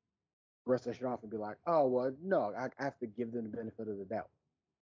 just brush that shit off and be like, oh well, no, I have to give them the benefit of the doubt.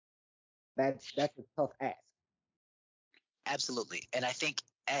 That's a tough ask. Absolutely. And I think,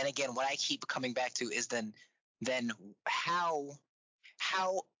 and again, what I keep coming back to is then how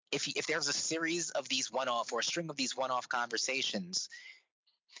if there's a series of these one-off or a string of these one-off conversations,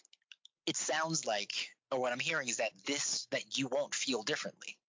 it sounds like, or what I'm hearing is that you won't feel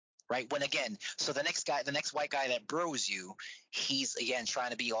differently. Right. When again, so the next white guy that bros you, he's again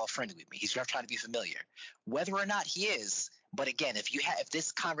trying to be all friendly with me. He's trying to be familiar, whether or not he is. But again, if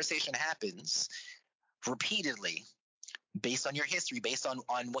this conversation happens repeatedly, based on your history, based on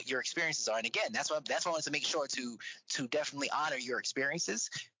what your experiences are, and again, that's why I wanted to make sure to definitely honor your experiences.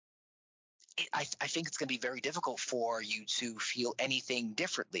 I think it's going to be very difficult for you to feel anything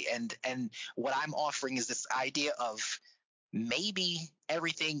differently. And what I'm offering is this idea of maybe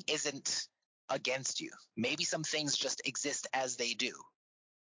everything isn't against you. Maybe some things just exist as they do.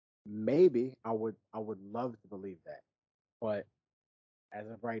 Maybe I would love to believe that, but as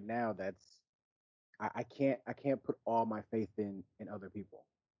of right now, I can't put all my faith in other people.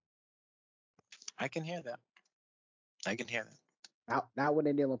 I can hear that. I can hear that. Not when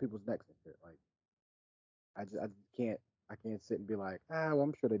they nail on people's necks and shit. Like I just can't sit and be like, well,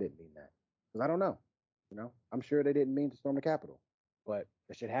 I'm sure they didn't mean that because I don't know. I'm sure they didn't mean to storm the Capitol, but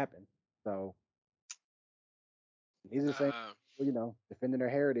that shit happened. So these are the same, defending their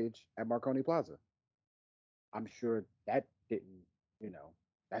heritage at Marconi Plaza. I'm sure that didn't,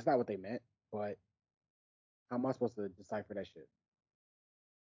 that's not what they meant. But how am I supposed to decipher that shit?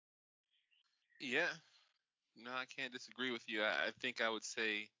 Yeah, no, I can't disagree with you. I think I would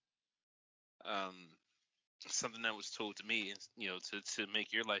say um, something that was told to me is, to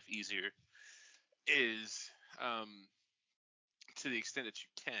make your life easier. is to the extent that you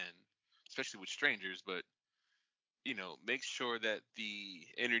can, especially with strangers, but make sure that the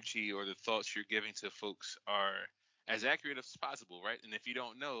energy or the thoughts you're giving to folks are as accurate as possible, right? And if you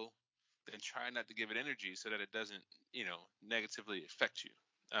don't know, then try not to give it energy so that it doesn't, negatively affect you.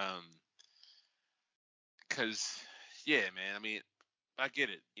 Because, yeah, man, I mean, I get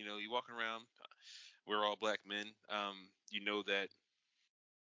it. You walking around, we're all black men. You know that,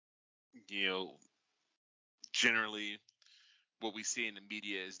 you know, generally what we see in the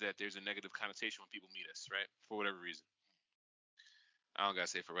media is that there's a negative connotation when people meet us, right? For whatever reason. I don't gotta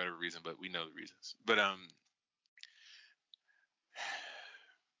say for whatever reason, but we know the reasons. But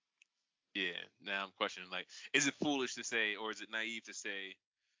yeah. Now I'm questioning, like, is it foolish to say, or is it naive to say,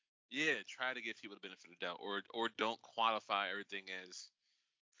 yeah, try to give people the benefit of the doubt, or don't qualify everything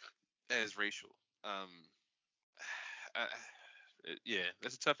as racial. Um, I, yeah,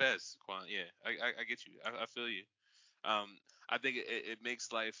 that's a tough ass, Quan. Yeah, I get you. I feel you. I think it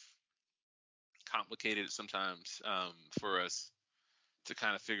makes life complicated sometimes for us to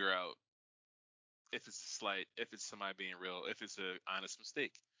kind of figure out if it's a slight, if it's somebody being real, if it's an honest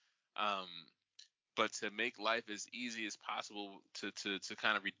mistake. Um, but to make life as easy as possible to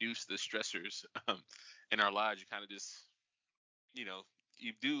kind of reduce the stressors in our lives, you kind of just, you know,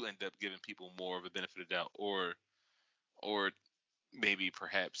 you do end up giving people more of a benefit of doubt, or maybe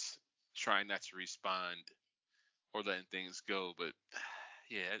perhaps trying not to respond or letting things go. But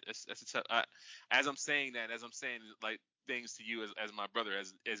yeah, that's a tough. As I'm saying like things to you as my brother,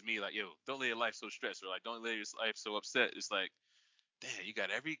 as me, like, yo, don't live your life so stressed, or like, don't live your life so upset. It's like, damn, you got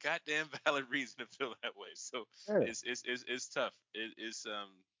every goddamn valid reason to feel that way. So Yeah. it's tough. It's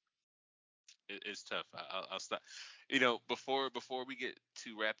tough. I'll stop. Before we get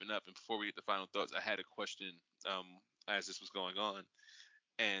to wrapping up and before we get to final thoughts, I had a question um, as this was going on,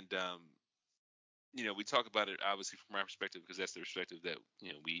 and we talk about it obviously from our perspective because that's the perspective that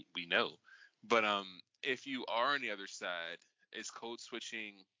we know. But if you are on the other side, is code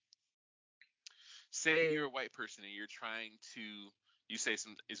switching? Say you're a white person and you're trying to, you say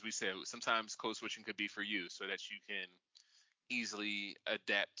some, as we say, sometimes code switching could be for you so that you can easily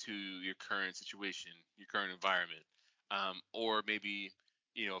adapt to your current situation, your current environment, or maybe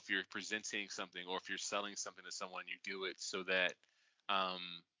if you're presenting something or if you're selling something to someone, you do it so that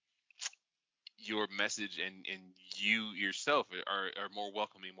um, your message and you yourself are more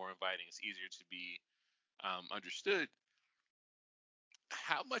welcoming, more inviting. It's easier to be understood.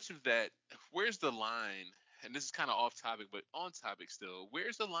 How much of that? Where's the line? And this is kind of off topic, but on topic still.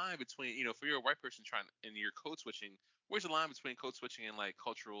 Where's the line between for you're a white person trying and you're code switching? Where's the line between code switching and like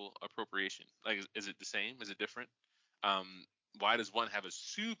cultural appropriation? Like, is it the same? Is it different? Um, why does one have a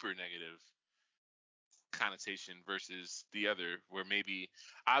super negative connotation versus the other, where maybe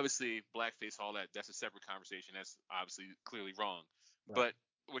obviously blackface, all that's a separate conversation. That's obviously clearly wrong. Right. But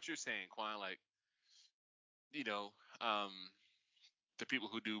what you're saying, Quan, like, you know, um, the people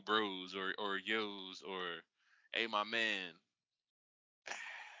who do bros or yos or hey my man,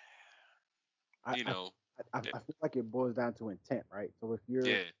 I, you I know, I feel like it boils down to intent, right? So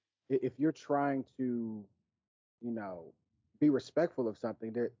yeah, if you're trying to, you know, be respectful of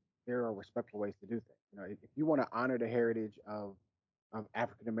something, there are respectful ways to do things. If you want to honor the heritage of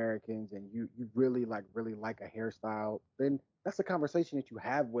African Americans and you really like a hairstyle, then that's a conversation that you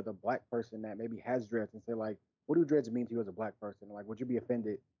have with a black person that maybe has dreads and say, like, what do dreads mean to you as a black person? Like, would you be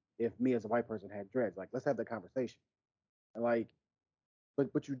offended if me as a white person had dreads? Like, let's have the conversation. And like,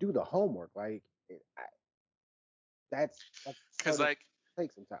 but you do the homework. Like, that's because part of like,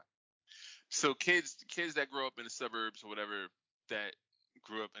 take some time. so kids that grow up in the suburbs or whatever, that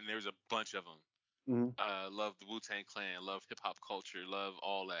grew up, and there's a bunch of them. Hmm. Love the Wu-Tang Clan, love hip hop culture, love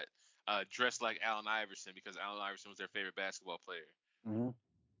all that. Dressed like Allen Iverson because Allen Iverson was their favorite basketball player. Hmm.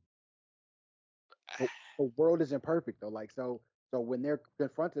 The world isn't perfect though. Like, so when they're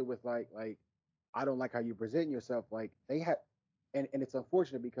confronted with like I don't like how you present yourself, like they have, and it's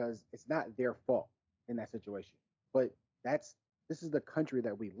unfortunate because it's not their fault in that situation. But that's this is the country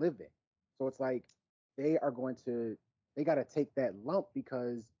that we live in. So it's like they are going to they got to take that lump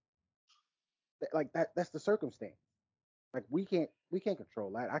because like that's the circumstance. Like we can't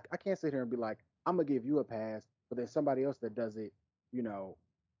control that. I can't sit here and be like, I'm gonna give you a pass, but there's somebody else that does it, you know,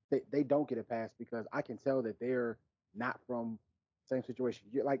 they don't get a pass because I can tell that they're not from the same situation.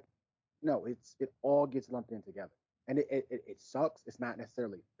 You're like, no, it all gets lumped in together. And it sucks. It's not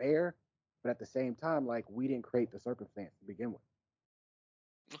necessarily fair, but at the same time, like we didn't create the circumstance to begin with.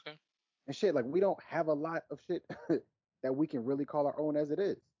 Okay. And shit, like we don't have a lot of shit that we can really call our own as it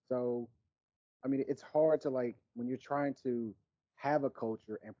is. So I mean, it's hard to like when you're trying to have a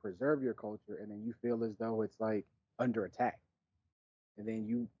culture and preserve your culture, and then you feel as though it's like under attack, and then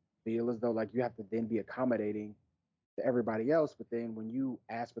you feel as though like you have to then be accommodating to everybody else, but then when you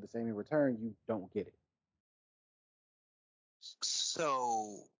ask for the same in return, you don't get it.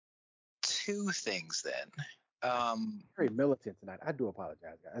 So, two things then. Very militant tonight. I do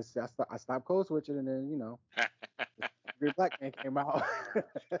apologize, guys. I stopped code switching, and then Green Black Man came out.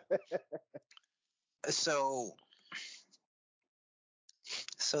 So,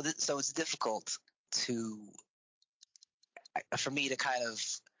 so it's difficult to for me to kind of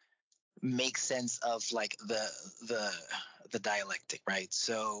make sense of like the dialectic, right?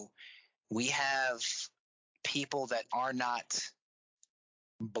 So we have people that are not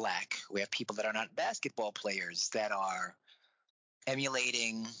black. We have people that are not basketball players that are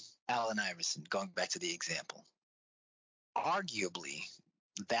emulating Allen Iverson, going back to the example. Arguably,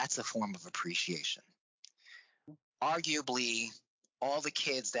 that's a form of appreciation. Arguably, all the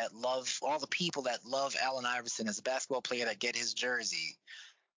people that love Allen Iverson as a basketball player that get his jersey,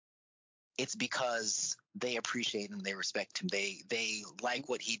 it's because they appreciate him, they respect him, they like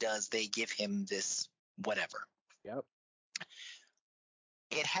what he does, they give him this whatever. Yep.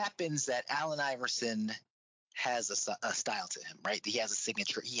 It happens that Allen Iverson has a style to him, right? He has a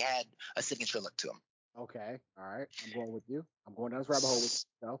signature. He had a signature look to him. Okay. All right. I'm going with you. I'm going down this rabbit hole with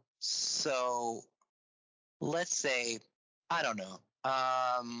yourself. So let's say, I don't know,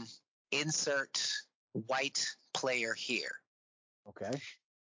 insert white player here. Okay.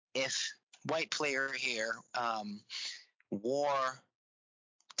 If white player here wore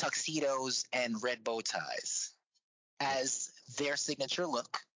tuxedos and red bow ties as their signature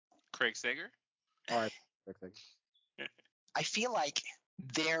look. Craig Sager? All right. I feel like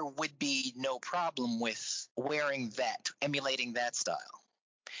there would be no problem with wearing that, emulating that style.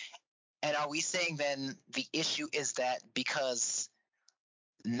 And are we saying then the issue is that because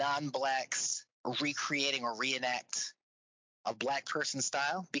non-blacks recreating or reenact a black person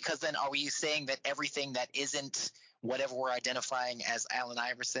style? Because then are we saying that everything that isn't whatever we're identifying as Allen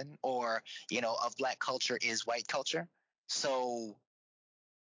Iverson or, of black culture is white culture? So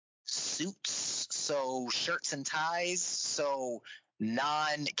suits, so shirts and ties, so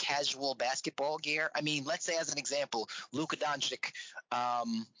non-casual basketball gear. I mean, let's say as an example, Luka Doncic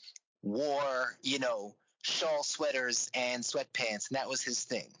wore, shawl sweaters and sweatpants, and that was his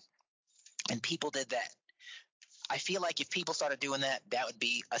thing. And people did that. I feel like if people started doing that, that would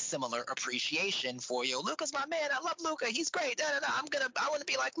be a similar appreciation for Luka's my man. I love Luka. He's great. I want to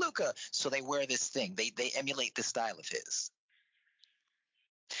be like Luka. So they wear this thing. They emulate the style of his.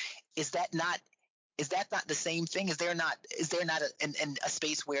 Is that not the same thing? Is there not a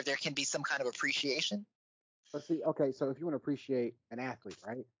space where there can be some kind of appreciation? But see, okay, so if you want to appreciate an athlete,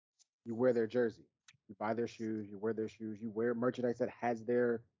 right? You wear their jersey, you buy their shoes, you wear their shoes, you wear merchandise that has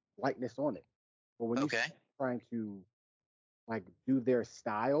their likeness on it. But when you're trying to like do their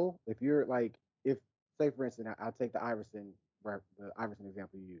style, if you're like, if say for instance, I'll take the Iverson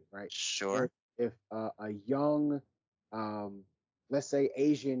example you use, right? Sure. If a young, let's say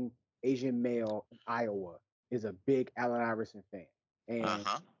Asian male in Iowa is a big Allen Iverson fan, and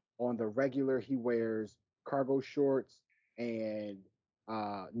on the regular he wears cargo shorts and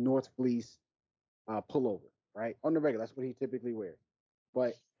North Fleece pullover, right? On the regular, that's what he typically wears.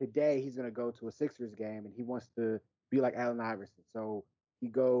 But today he's gonna go to a Sixers game and he wants to be like Allen Iverson. So he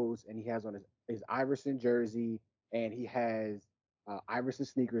goes and he has on his Iverson jersey and he has Iverson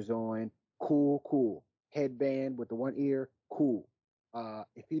sneakers on. Cool. Headband with the one ear, cool.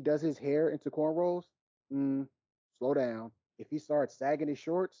 If he does his hair into cornrows, slow down. If he starts sagging his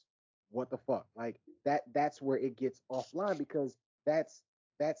shorts, what the fuck? Like that's where it gets offline because that's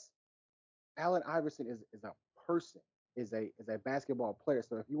Allen Iverson is a person, is a basketball player.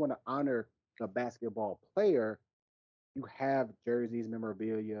 So if you want to honor the basketball player, you have jerseys,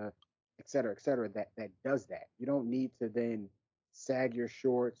 memorabilia, et cetera, that does that. You don't need to then sag your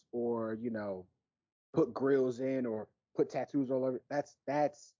shorts or, put grills in or put tattoos all over. That's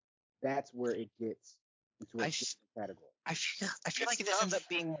where it gets into a different category. I feel like it ends up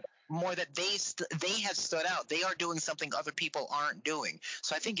being more that they have stood out. They are doing something other people aren't doing.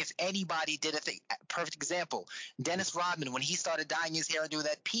 So I think if anybody did a thing, perfect example, Dennis Rodman, when he started dyeing his hair and doing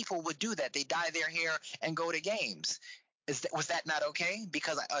that, people would do that. They dye their hair and go to games. Was that not okay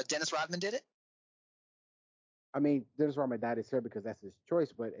because Dennis Rodman did it? I mean, Dennis Rodman dyed his hair because that's his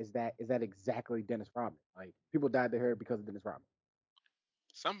choice, but is that exactly Dennis Rodman? Like people dyed their hair because of Dennis Rodman.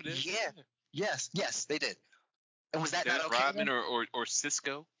 Some did. Yeah. Yes, they did. And was that Dennis not okay? Rodman or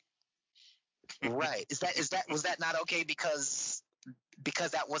Cisco? Right. Was that not okay because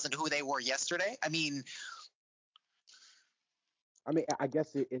that wasn't who they were yesterday? I mean, I mean, I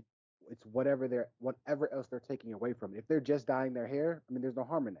guess it's whatever else they're taking away from it. If they're just dyeing their hair, I mean, there's no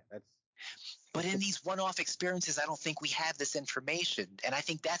harm in that. But in That's these one-off experiences, I don't think we have this information, and I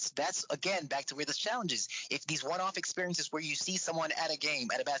think that's again back to where the challenge is. If these one-off experiences where you see someone at a game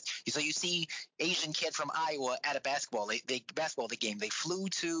at a so you see Asian kid from Iowa at a basketball the game, they flew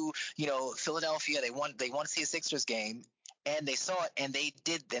to Philadelphia, they want to see a Sixers game, and they saw it, and they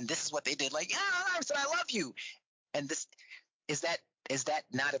did, and this is what they did, like, yeah, I love you, and this is that is that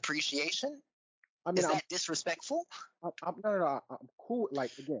not appreciation? I mean, Is that disrespectful? I'm no, no, no, I'm cool.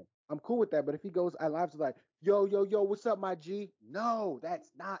 Like again, I'm cool with that. But if he goes at lives like, yo, yo, yo, what's up, my G? No,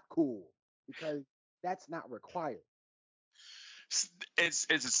 that's not cool because that's not required. It's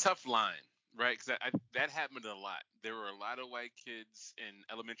a tough line, right? Because that happened a lot. There were a lot of white kids in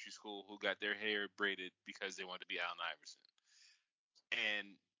elementary school who got their hair braided because they wanted to be Allen Iverson. And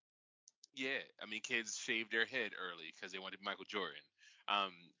yeah, I mean, kids shaved their head early because they wanted to be Michael Jordan.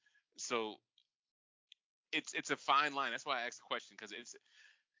 Um, so it's a fine line. That's why I asked the question, because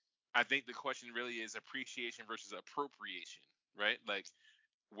I think the question really is appreciation versus appropriation, right? Like,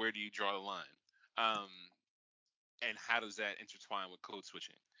 where do you draw the line? Um, and how does that intertwine with code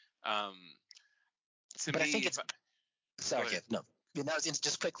switching? Um, to But I me, think if it's I, go sorry, ahead. Kev. No. No,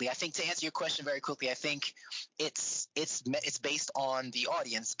 just quickly. I think to answer your question very quickly, I think it's based on the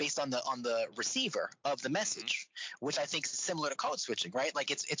audience, based on the receiver of the Hmm. message, which I think is similar to code switching, right? Like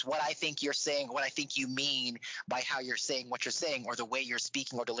it's what I think you're saying, what I think you mean by how you're saying what you're saying, or the way you're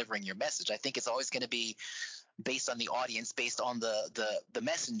speaking or delivering your message. I think it's always going to be based on the audience, based on the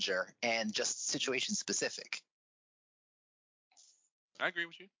messenger, and just situation specific. I agree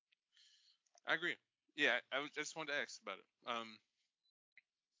with you. I agree. Yeah, I just wanted to ask about it.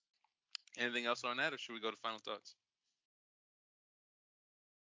 Anything else on that, or should we go to final thoughts?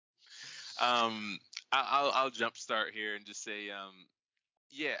 Um, I'll jump start here and just say,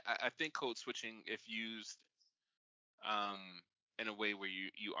 yeah, I think code switching, if used in a way where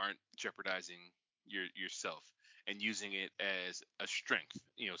you aren't jeopardizing yourself, and using it as a strength,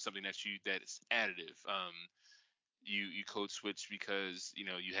 something that's additive. You code switch because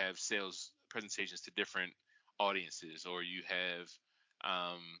you have sales presentations to different audiences, or you have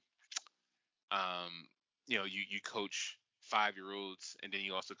um, you coach 5-year-olds, and then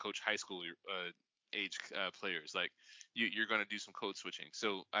you also coach high school age players. Like, you're going to do some code switching.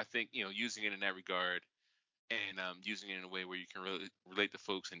 So I think using it in that regard, and using it in a way where you can really relate to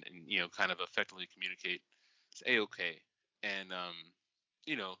folks, and kind of effectively communicate, it's a-okay. And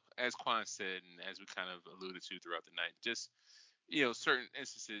as Quan said, and as we kind of alluded to throughout the night, just certain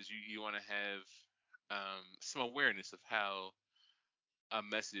instances you want to have some awareness of how a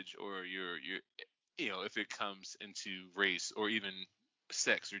message, or your if it comes into race, or even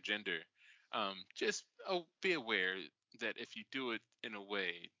sex or gender, just be aware that if you do it in a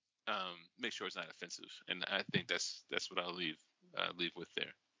way, make sure it's not offensive. And I think that's what I'll leave with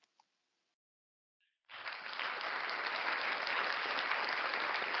there.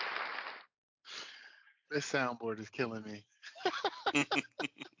 This soundboard is killing me.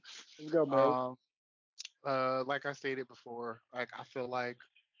 Let's go, Meg. Um, like I stated before, like I feel like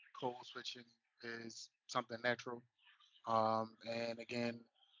code switching is something natural. And again,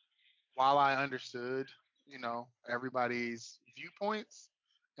 while I understood, everybody's viewpoints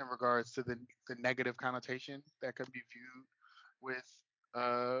in regards to the negative connotation that could be viewed with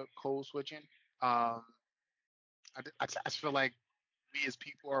code switching, um, I just feel like we as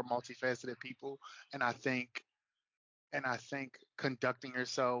people are multifaceted people, and I think conducting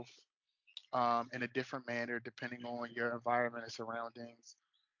yourself in a different manner depending on your environment and surroundings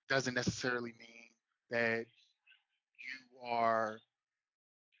doesn't necessarily mean that you are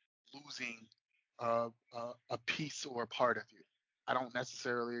losing a piece or a part of you. I don't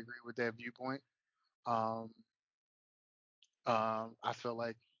necessarily agree with that viewpoint. Um, I feel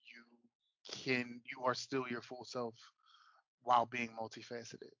like you are still your full self while being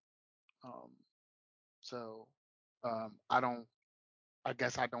multifaceted. Um, so I don't. I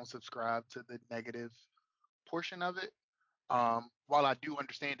guess I don't subscribe to the negative portion of it. While I do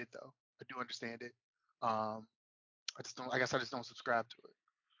understand it, though, I do understand it. Um, I just don't. I guess I just don't subscribe to it.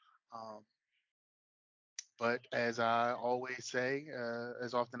 Um, but as I always say,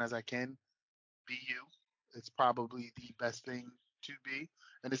 as often as I can, be you. It's probably the best thing to be,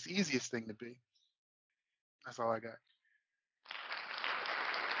 and it's the easiest thing to be. That's all I got.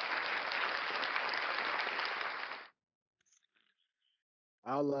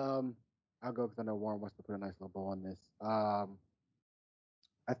 I'll I'll go because I know Warren wants to put a nice little bow on this. I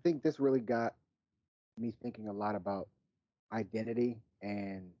think this really got me thinking a lot about identity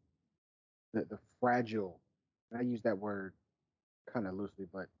and the fragile. And I use that word kind of loosely,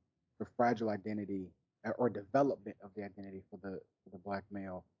 but the fragile identity or development of the identity for the black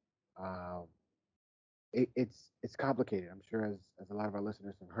male, um, it's complicated. I'm sure as a lot of our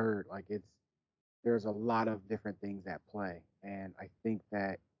listeners have heard, like there's a lot of different things at play, and I think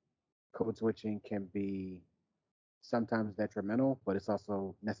that code switching can be sometimes detrimental, but it's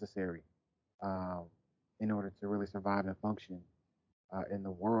also necessary um, in order to really survive and function in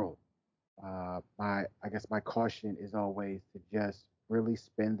the world. My I guess my caution is always to just really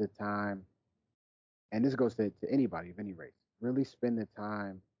spend the time, and this goes to anybody of any race. Really spend the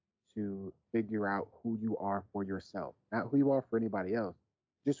time to figure out who you are for yourself, not who you are for anybody else,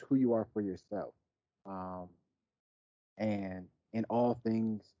 just who you are for yourself. Um, and in all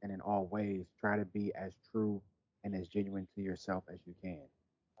things and in all ways, try to be as true and as genuine to yourself as you can.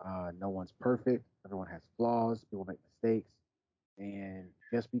 No one's perfect. Everyone has flaws. People make mistakes. And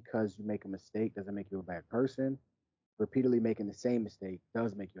just because you make a mistake doesn't make you a bad person. Repeatedly making the same mistake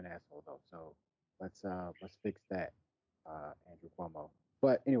does make you an asshole, though. So let's fix that, Andrew Cuomo.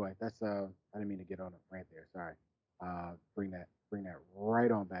 But anyway, that's I didn't mean to get on a rant there. Sorry. Bring that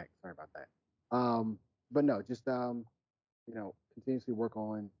right on back. Sorry about that. But no, just continuously work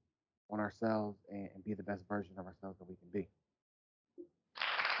on ourselves and be the best version of ourselves that we can be.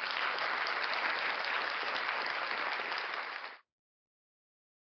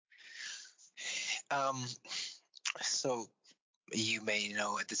 Um, so you may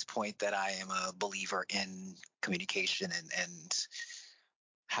know at this point that I am a believer in communication and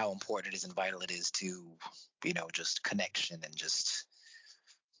how important it is and vital it is to, just connection and just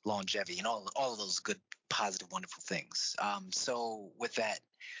longevity and all of those good, positive, wonderful things. So with that,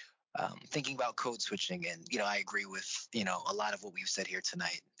 thinking about code switching, and I agree with a lot of what we've said here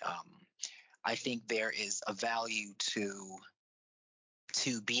tonight. I think there is a value to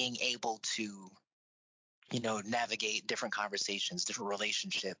being able to navigate different conversations, different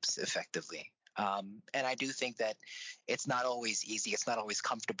relationships effectively. And I do think that it's not always easy. It's not always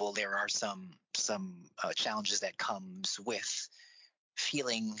comfortable. There are some challenges that comes with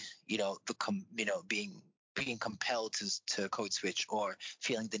feeling, being compelled to code switch or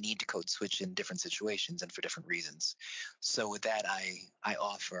feeling the need to code switch in different situations and for different reasons. So with that, I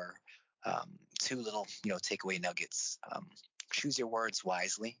offer two little takeaway nuggets. Choose your words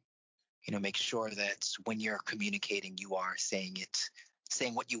wisely. Make sure that when you're communicating, you are saying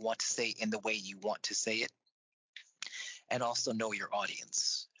what you want to say in the way you want to say it, and also know your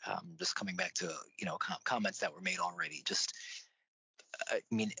audience. Just coming back to comments that were made already. Just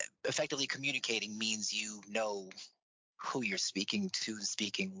effectively communicating means you know who you're speaking to,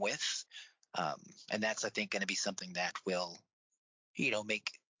 speaking with, and that's I think going to be something that will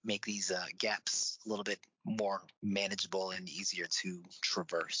make these gaps a little bit more manageable and easier to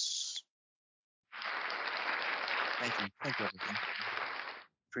traverse. Thank you, everyone.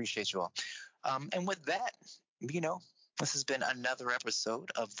 Appreciate you all. And with that, this has been another episode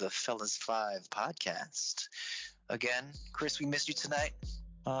of the Fellas Five podcast. Again, Chris, we missed you tonight.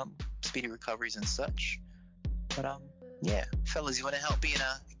 Speedy recoveries and such. But yeah, fellas, you want to help me and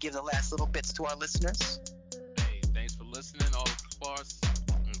give the last little bits to our listeners? Hey, thanks for listening all across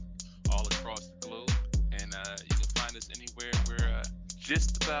the globe. And you can find us anywhere. We're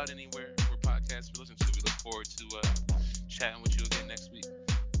just about anywhere where podcasts are listened to. We look forward to chatting with you again next week.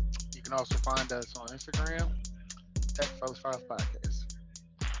 You can also find us on Instagram at Fellas Five Podcast.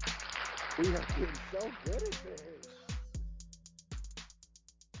 We have been so good at this.